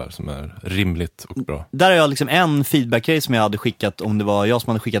lyft där som är rimligt och bra. Där har jag liksom en feedback-grej som jag hade skickat, om det var jag som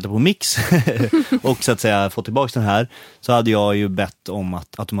hade skickat det på mix och så att säga fått tillbaka den här, så hade jag ju bett om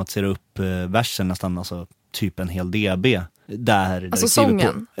att automatisera upp versen nästan, alltså typ en hel dB. Alltså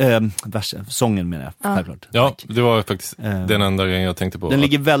sången? Sången menar jag, självklart. Ja, det var faktiskt den enda grejen jag tänkte på. Den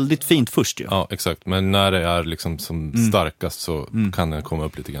ligger väldigt fint först ju. Ja, exakt. Men när det är liksom som starkast så kan den komma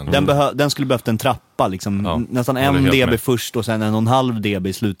upp lite grann. Den skulle behövt en trappa, liksom, nästan en dB först och sen 1,5 dB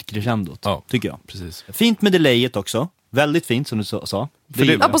i slutcrescendot, tycker jag. Precis. Fint med delayet också. Väldigt fint som du sa.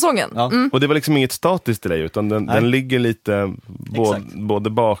 Ja, på sången. Ja. Och det var liksom inget statiskt delay utan den ligger lite både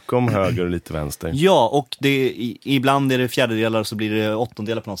bakom höger och lite vänster. Ja, och ibland är det fjärdedelar och så blir det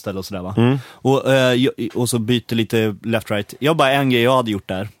åttondelar på något ställe och sådär va. Och så byter lite left-right. Jag har bara en grej jag hade gjort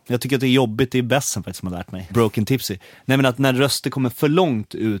där. Jag tycker att det är jobbigt, det är bästen faktiskt som har lärt mig. Broken tipsy. Nej, men att när röster kommer för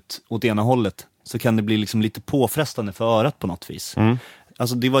långt ut åt ena hållet så kan det bli liksom lite påfrestande för örat på något vis.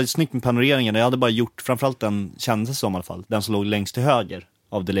 Alltså det var snyggt med panoreringen. Jag hade bara gjort, framförallt den kändes som i alla fall, den som låg längst till höger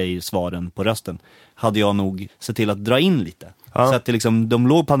av delay-svaren på rösten, hade jag nog sett till att dra in lite. Så att det liksom, de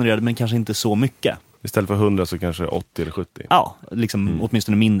låg panorerade men kanske inte så mycket. Istället för 100 så kanske 80 eller 70. Ja, liksom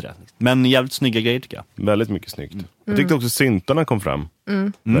åtminstone mindre. Men jävligt snygga grejer tycker jag. Väldigt mycket snyggt. Jag tyckte också syntarna kom fram.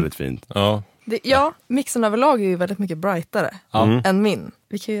 Väldigt fint. Ja, mixen överlag är ju väldigt mycket brightare än min.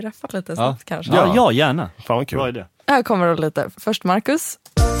 Vi kan ju raffa lite snabbt kanske. Ja, gärna. Fan vad kul. Bra idé. Här kommer då lite. Först Marcus.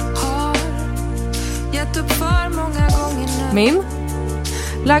 Har gett upp för många gånger nu. Min.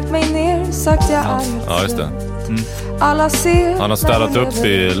 Lagt mig ner, sagt jag är Ja, just det. Alla ser. Han har städat upp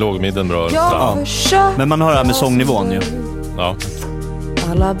i lågmidden bra. Men man hör det här med sångnivån ju. Ja.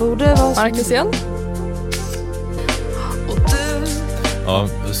 Alla borde vara Marcus igen. Och du. Ja,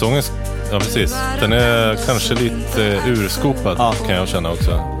 sången, ja precis. Den är kanske lite urskopad kan jag känna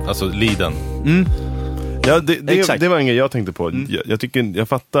också. Alltså liden. Ja, det var en grej jag tänkte på. Jag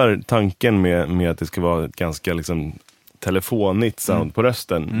fattar tanken med att det ska vara ett ganska liksom telefonigt sound på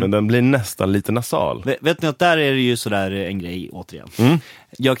rösten, men den blir nästan lite nasal. Vet ni att där är det ju sådär en grej återigen.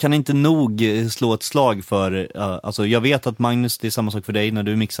 Jag kan inte nog slå ett slag för, alltså jag vet att Magnus, det är samma sak för dig när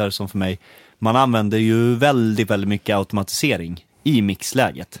du mixar som för mig. Man använder ju väldigt, väldigt mycket automatisering i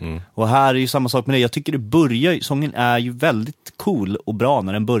mixläget. Och här är ju samma sak med det. Jag tycker sången är ju väldigt cool och bra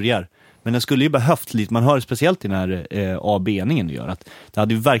när den börjar. Men den skulle ju behövt lite, man hör speciellt i den här A-B-ningen du gör, att det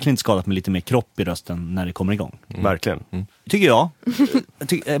hade ju verkligen inte skadat med lite mer kropp i rösten när det kommer igång. Verkligen. Tycker jag.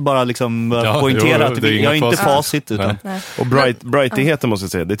 Bara liksom poängtera att jag är inte facit utan. Och brightigheten måste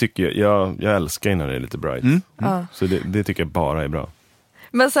jag säga, det tycker jag älskar när det är lite bright. Så det tycker jag bara är bra.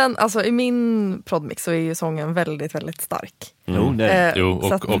 Men sen, alltså i min prodmix så är ju sången väldigt, väldigt stark. Jo, det är.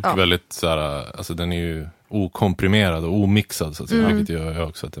 Och väldigt så här, alltså den är ju okomprimerad och omixad så att säga, vilket gör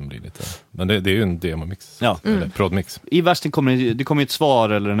också att den blir lite, men det är ju en demomix, eller prodmix. I versen kommer ju ett svar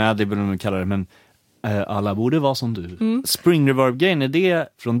eller en adlib eller vad man kallar det, men alla borde vara som du. Spring Reverb-grejen, är det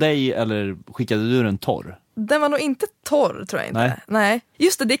från dig eller skickade du den torr? Den var nog inte torr, tror jag inte. Nej.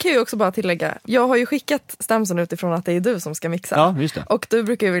 Just det kan jag ju också bara tillägga. Jag har ju skickat stämsen utifrån att det är du som ska mixa. Ja, just det. Och du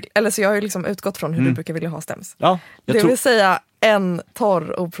brukar ju, eller så jag har ju liksom utgått från hur du brukar vilja ha stäms. Ja, det vill säga en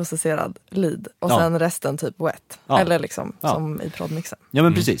torr oprocesserad lead och sen resten typ wet. Ja. Eller liksom som i prodmixen. Ja,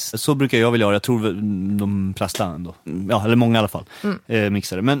 men precis. Så brukar jag vilja ha. Jag tror de flesta ändå. Ja, eller många i alla fall.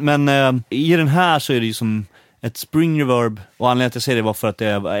 Mixare. Men i den här så är det ju som ett spring reverb, och anledningen att jag säger det var för att det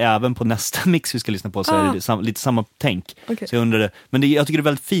är, även på nästa mix vi ska lyssna på så är det lite samma tänk. Okay. Så jag undrade, men jag tycker det är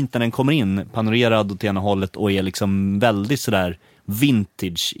väldigt fint när den kommer in panorerad åt ena hållet och är liksom väldigt sådär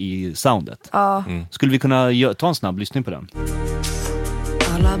vintage i soundet. Skulle vi kunna ta en snabb lyssning på den?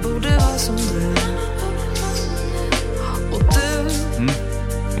 Alla borde vara som du och du.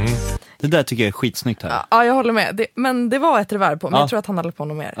 Det där tycker jag är skitsnyggt här. Ja, jag håller med. Men det var ett reverb på, men jag tror att han håller på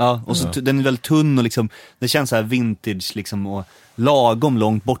något mer. Ja, och så den är väldigt tunn och liksom, det känns så här vintage liksom, och lagom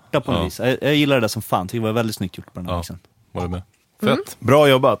långt borta på något vis. Jag gillar det där som fan. Det var väldigt snyggt gjort på den här mixen. Var du med? Fett. Bra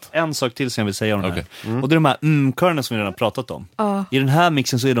jobbat. En sak till som jag vill säga om den här. Och det är de här körerna som vi redan pratat om. I den här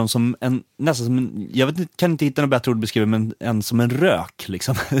mixen så är de som nästan som en, jag vet inte, kan inte hitta något bättre ord att beskriva, men en som en rök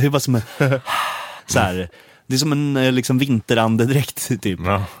liksom. Det är bara som en så här. Det är som en liksom vinterandedräkt typ.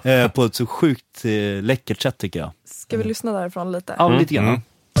 På ett så sjukt läckert sätt tycker jag. Ska vi lyssna därifrån lite? Ja, lite grann.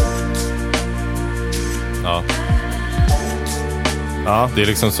 Ja, det är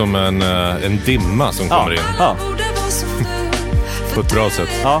liksom som en dimma som kommer in. Ja. På ett bra sätt.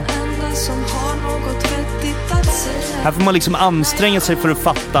 Ja. Här får man liksom anstränga sig för att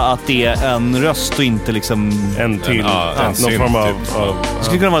fatta att det är en röst och inte liksom en till. En någon form av det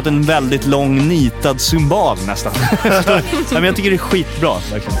skulle kunna vara en väldigt lång nitad cymbal nästan. Men jag tycker det är skitbra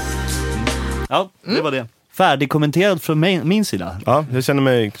verkligen. Ja, det var det. Färdigkommenterad från min sida. Ja, jag känner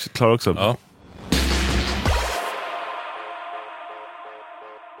mig klar också. Ja.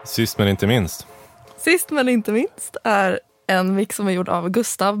 Sist men inte minst. Sist men inte minst är en mix som är gjord av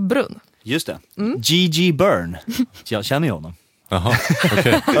Gustav Brunn. Just det. G.G. Byrne. Jag känner ju honom. Jaha,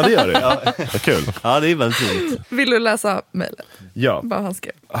 okej. Ja, det gör det. Ja. Vad kul. Ja, det är väldigt roligt. Vill du läsa mejlet? Ja. Vad han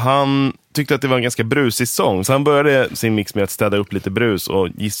skrev. Han tyckte att det var en ganska brusig sång, så han började sin mix med att städa upp lite brus och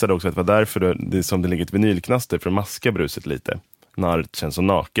gissade också att det var därför det som det ligger ett vinylknaster för att maska bruset lite. Narrt känns så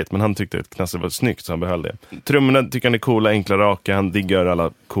naket, men han tyckte att knastret var snyggt så han behöll det. Trummorna tycker han är coola, enkla, raka. Han diggar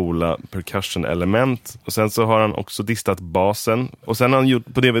alla coola percussion-element. Och sen så har han också distat basen. Och sen har han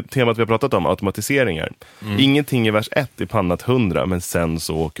gjort på det temat vi har pratat om, automatiseringar. Ingenting i vers 1 är pannat 100, men sen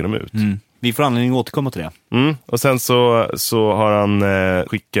så åker de ut. Vi får anledning att återkomma till det. Och sen så har han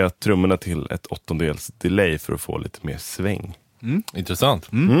skickat trummorna till ett 8/8 delay för att få lite mer sväng. Intressant.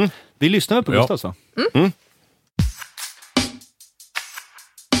 Vi lyssnar på Gustav så.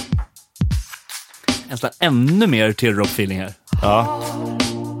 Nästan ännu mer till rockfeeling här. Ja.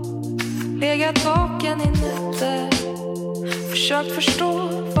 Legat vaken i nätter, försökt förstå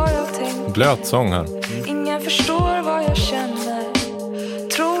vad jag tänker. Blöt sång här. Ingen förstår vad jag känner.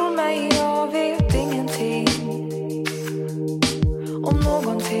 Tror mig, jag vet ingenting om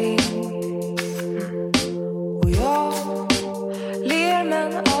någonting. Och jag ler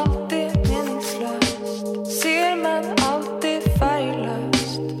men alltid meningslöst. Ser men alltid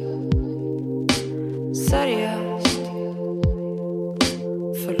färglöst. Seriöst.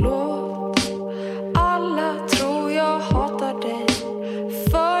 Förlåt. Alla tror jag hatar dig.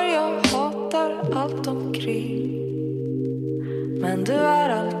 För jag hatar allt omkring. Men du är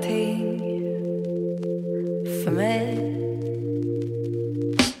allting för mig.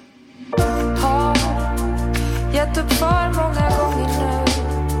 Har gett upp för många gånger nu.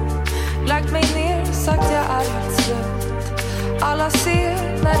 Lagt mig ner, sagt jag är helt slut. Alla ser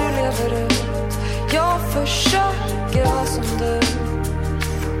när du lever ut. Jag försöker vara som du.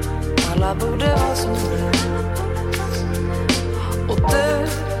 Alla borde vara som du. Och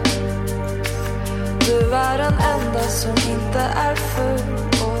du är den enda som inte är full.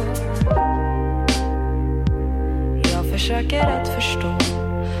 Jag försöker att förstå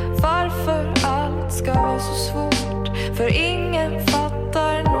varför allt ska vara så svårt. För ingen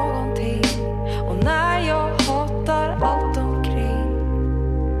fattar någonting. Och när jag hatar allt omkring,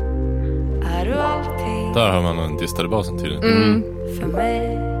 är du allting. Där har man en distade basen tydligen. För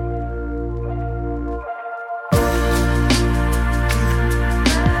mig.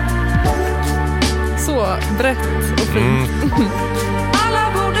 Så brett och fint. Alla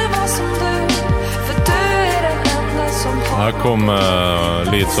Här kom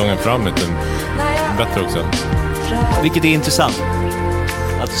leadsången fram lite bättre också. Vilket är intressant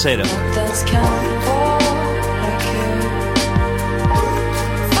att du säger det.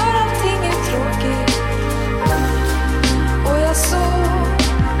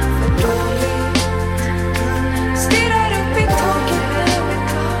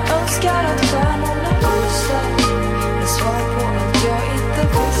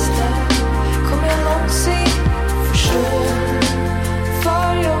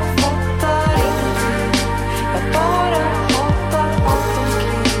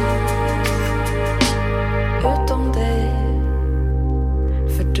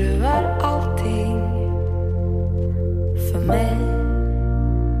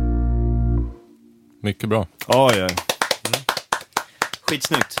 Mycket bra. Ja, ja.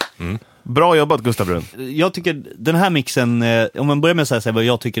 Skitsnyggt. Bra jobbat, Gustav Brun. Jag tycker den här mixen, om man börjar med att säga vad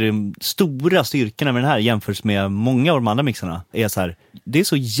jag tycker är de stora styrkorna med den här jämfört med många av de andra mixarna, är så här, det är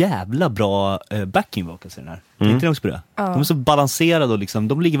så jävla bra backing vocals i den här. Tänkte ni också på det? De är så balanserade och liksom,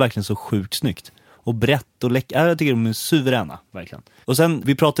 de ligger verkligen så sjukt snyggt. Och brett och jag tycker de är suveräna, verkligen. Och sen,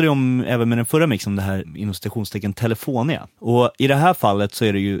 vi pratade ju om, även med den förra mixen, det här inom citationstecken Telefonia. Och i det här fallet så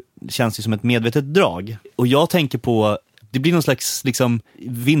är det ju, känns det som ett medvetet drag. Och jag tänker på, det blir någon slags liksom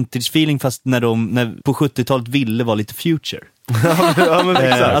vintage-feeling fast när de på 70-talet ville vara lite future. Ja, men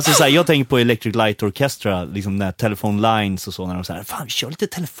exakt. Alltså så här, jag tänker på Electric Light Orchestra, liksom när Telephone Lines och så, när de säger fan, vi kör lite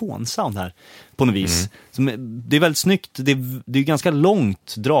telefonsound här på något vis. Det är väldigt snyggt, det är ganska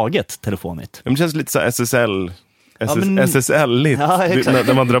långt draget telefonigt. Det känns lite så här SSL SSL-ligt, Ja,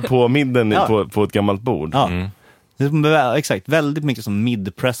 när man drar på midden på ett gammalt bord. Ja. Exakt, väldigt mycket som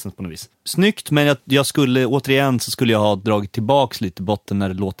mid-presence på något vis. Snyggt, men jag skulle, återigen så skulle jag ha dragit tillbaks lite botten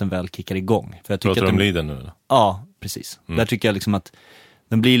när låten väl kickar igång. För jag tycker pratar att om Liden nu eller? Ja, precis. Där tycker jag liksom att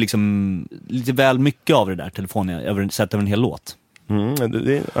den blir liksom lite väl mycket av det där telefonen sett över en hel låt.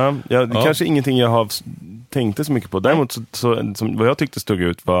 Det är kanske ingenting jag har tänkte så mycket på. Däremot så vad jag tyckte stod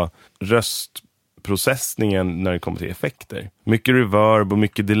ut var röstprocessningen när det kommer till effekter. Mycket reverb och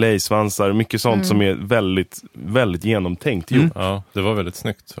mycket delay-svansar, mycket sånt som är väldigt, väldigt genomtänkt gjort. Ja, det var väldigt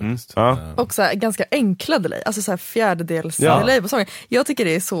snyggt faktiskt. Och så här, ganska enkla delay, alltså så här fjärdedels delay på sången. Jag tycker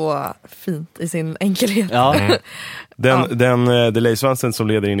det är så fint i sin enkelhet. Ja. Den delay-svansen som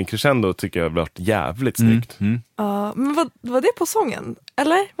leder in i crescendo tycker jag har varit jävligt snyggt. Men var det på sången?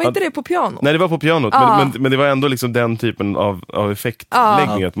 Eller? Var inte det på piano? Nej, det var på pianot, men det var ändå liksom den typen av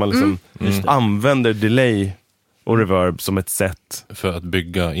effektläggning, att man liksom använder delay och reverb som ett sätt för att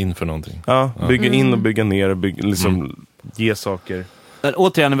bygga in för någonting. Ja, bygga in och bygga ner och liksom ge saker.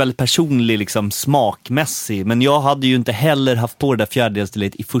 Återigen en väldigt personlig liksom, smakmässig, men jag hade ju inte heller haft på det där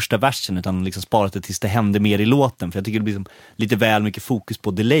fjärdedelsdelayet i första versen, utan liksom sparat det tills det hände mer i låten, för jag tycker det blir liksom lite väl mycket fokus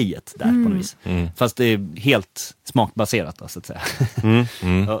på delayet där på något vis. Fast det är helt smakbaserat då, så att säga.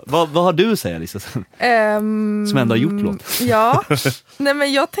 Vad har du att säga, Lisa, som ändå har gjort låt? Ja, nej,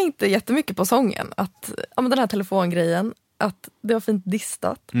 men jag tänkte jättemycket på sången, att den här telefongrejen, att det var fint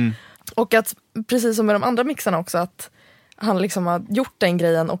distat, och att precis som med de andra mixarna också, att han liksom har gjort den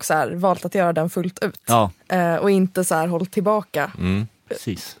grejen och så här, valt att göra den fullt ut. Ja. Och inte så här hållit tillbaka.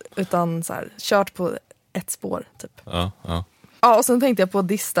 Precis. Utan så här, kört på ett spår typ. Ja. Ja, och sen tänkte jag på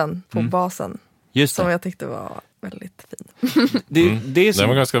disten på basen. Just det. Som jag tyckte var väldigt fin. Det är så... Den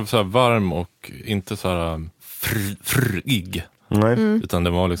var ganska så här varm och inte så här frrig. Nej. Utan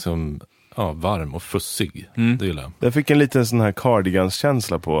den var liksom varm och fussig. Det gillar jag. Jag fick en liten sån här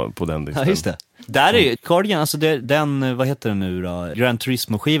Cardigans-känsla på den distan. Ja, just det. Där är Cardigan, alltså den, vad heter den nu då? Gran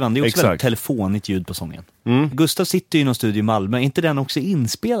Turismo-skivan, det är också väldigt telefonigt ljud på sången. Gustav sitter ju i någon studio i Malmö, är inte den också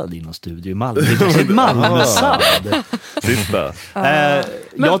inspelad i någon studio i Malmö? Det är kanske ett Malmö-sound. Titta.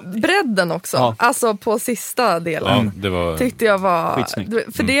 Men bredden också, alltså på sista delen, det var... tyckte jag var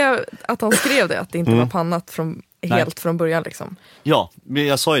skitsnyggt. för det, att han skrev det, att det inte var pannat helt från början liksom. Ja,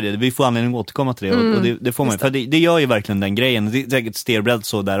 jag sa ju det, vi får anledning att återkomma till det, och det får man, för det gör ju verkligen den grejen. Det är säkert sterbredd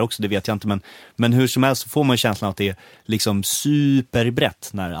så där också, det vet jag inte, men hur som helst så får man känslan att det är liksom superbrett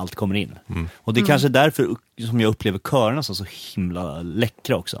när allt kommer in. Och det är kanske därför som jag upplever körerna så himla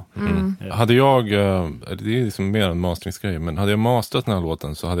läckra också. Hade jag, det är liksom mer en masteringsgrej, men hade jag masterat den här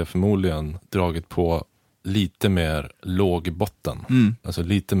låten så hade jag förmodligen dragit på lite mer låg botten. Alltså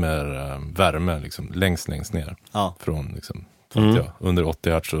lite mer värme liksom, längst ner. Från liksom, under 80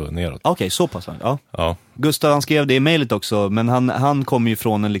 Hz och neråt. Okej, så pass. Ja. Gustav han skrev det i mejlet också, men han kommer ju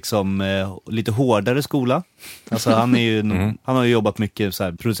från en liksom lite hårdare skola. Alltså han är ju, han har ju jobbat mycket så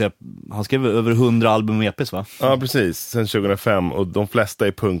här, producerat, han skrev över 100 album och EPs va? Ja, precis. Sen 2005 och de flesta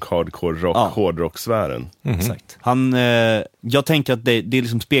är punk, hardcore, rock, hårdrocksfären. Exakt. Jag tänker att det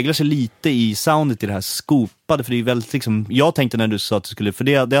liksom speglar sig lite i soundet i det här skopade, för det är väldigt liksom, jag tänkte när du sa att du skulle, för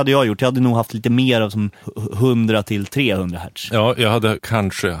det hade jag gjort, jag hade nog haft lite mer av som 100 till 300 hertz. Ja, jag hade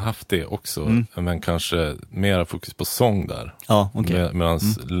kanske haft det också, men kanske mer fokus på sång där. Ja, okej. Medan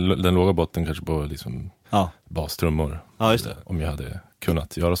den låga botten kanske på liksom bastrummor. Ja, just det. Om jag hade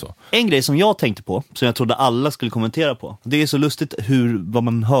kunnat göra så. En grej som jag tänkte på, som jag trodde alla skulle kommentera på, det är så lustigt vad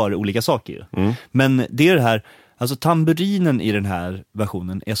man hör olika saker. Men det är det här, alltså tamburinen i den här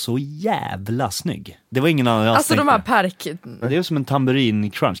versionen är så jävla snygg. Det var ingen annan. Alltså de här perk. Det är som en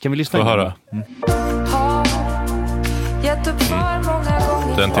tamburin-crunch. Kan vi lyssna? Få höra.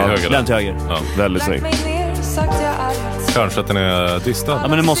 Den till höger. Den till höger. Ja. Väldigt snygg. Kanske att den är distad. Ja,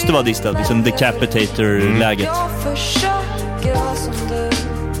 men det måste vara distad. Liksom Decapitator-läget.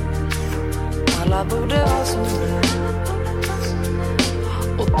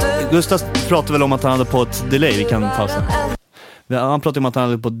 Gustav pratade väl om att han hade på ett delay. Vi kan pausa. Han pratade om att han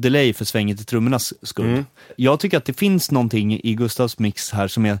hade på ett delay för svänget i trummornas skull. Jag tycker att det finns någonting i Gustavs mix här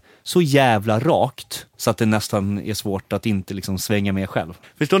som är så jävla rakt så att det nästan är svårt att inte liksom svänga med själv.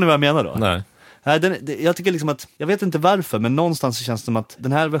 Förstår ni vad jag menar då? Nej. Jag tycker liksom att, jag vet inte varför, men någonstans så känns det som att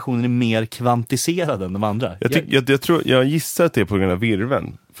den här versionen är mer kvantiserad än de andra. Jag gissar att det är på grund av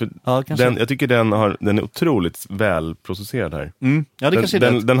virven. För jag tycker den är otroligt välprocesserad här. Ja, det kanske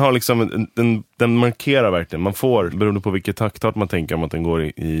är det. Den har liksom, den markerar verkligen. Man får, beroende på vilket taktart man tänker, om att den går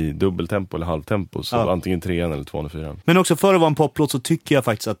i dubbeltempo eller halvtempo, så antingen 3:an eller 204. Men också för att vara en poplåt så tycker jag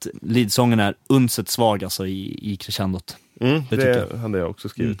faktiskt att leadsången är unset svag alltså i crescendot. Det hade jag också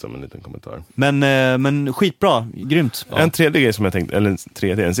skrivit som en liten kommentar. Men skitbra, grymt. Ja. En tredje grej som jag tänkte,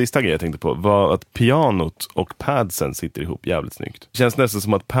 en sista grej jag tänkte på var att pianot och padsen sitter ihop jävligt snyggt. Det känns nästan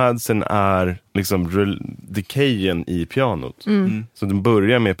som att padsen är liksom decayen i pianot. Så den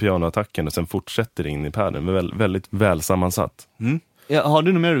börjar med pianoattacken och sen fortsätter in i padden. Väldigt väl sammansatt. Ja, har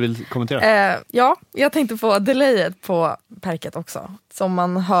du något mer du vill kommentera? Ja, jag tänkte på delayet på perket också. Som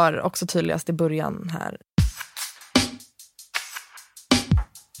man hör också tydligast i början här.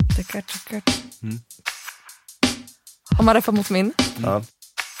 Har man räffat mot min? Ja.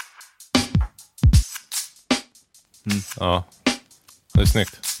 Ja, det är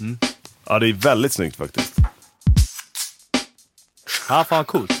snyggt. Ja, det är väldigt snyggt faktiskt. Ja, fan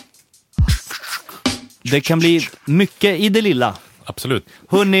coolt. Det kan bli mycket i det lilla. Absolut.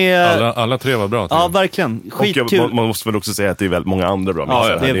 Hörrni, alla tre var bra. Ja, verkligen. Skitkul. Och man måste väl också säga att det är väldigt många andra bra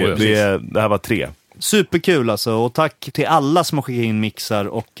mixar. Det här var 3. Superkul alltså, och tack till alla som har skickat in mixar.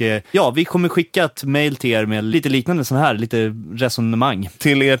 Och vi kommer skicka ett mail till er med lite liknande sån här, lite resonemang.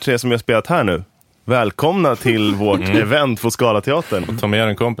 Till er 3 som jag spelat här nu, välkomna till vårt event på Scalateatern. Ta med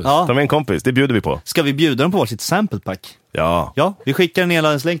en kompis. Ja. Ta med en kompis, det bjuder vi på. Ska vi bjuda dem på sitt samplepack? Ja, vi skickar en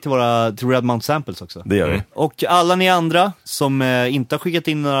nedladdningslänk till Red Mount Samples också. Det gör vi. Och alla ni andra som inte har skickat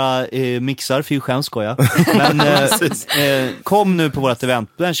in några mixar, för skämt skoja. Men kom nu på vårt event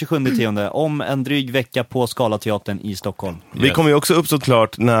den 27/10 om en dryg vecka på Scalateatern i Stockholm. Vi kommer ju också upp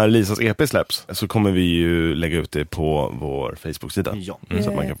såklart när Lisas EP släpps, så kommer vi ju lägga ut det på vår Facebook-sida. Så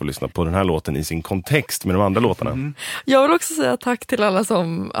att man kan få lyssna på den här låten i sin kontext med de andra låtarna. Jag vill också säga tack till alla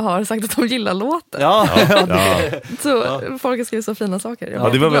som har sagt att de gillar låten. Folk har skrivit så fina saker. Ja,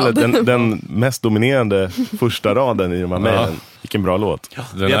 det var väl den mest dominerande första raden i de här mejlen. Vilken bra låt.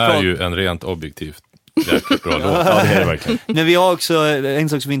 Den är ju en rent objektivt jäkligt bra låt. Ja, det är det verkligen. Men vi har också en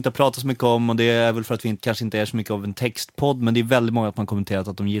sak som vi inte har pratat så mycket om, och det är väl för att vi kanske inte är så mycket av en textpodd, men det är väldigt många som har kommenterat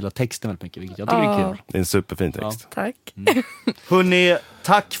att de gillar texten väldigt mycket, vilket jag tycker är kul. Det är en superfin text. Tack. Hörrni,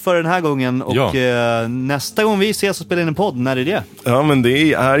 tack för den här gången, och nästa gång vi ses och spelar in en podd, när är det? Ja, men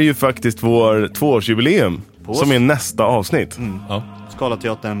det är ju faktiskt vår 2-årsjubileum som är nästa avsnitt.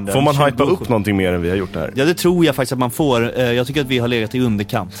 Scalateatern. Får man hypa upp någonting mer än vi har gjort här? Ja, det tror jag faktiskt att man får. Jag tycker att vi har legat i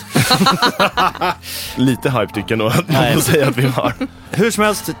underkant. Lite hype tycker jag nog att man får säga att vi har. Hur som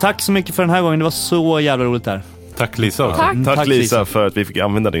helst, tack så mycket för den här gången. Det var så jävla roligt där. Tack Lisa. Tack Lisa för att vi fick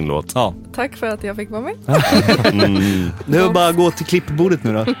använda din låt. Ja. Tack för att jag fick vara med. Nu är bara gå till klippbordet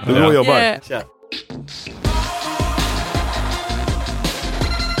nu då. Du går och jobbar.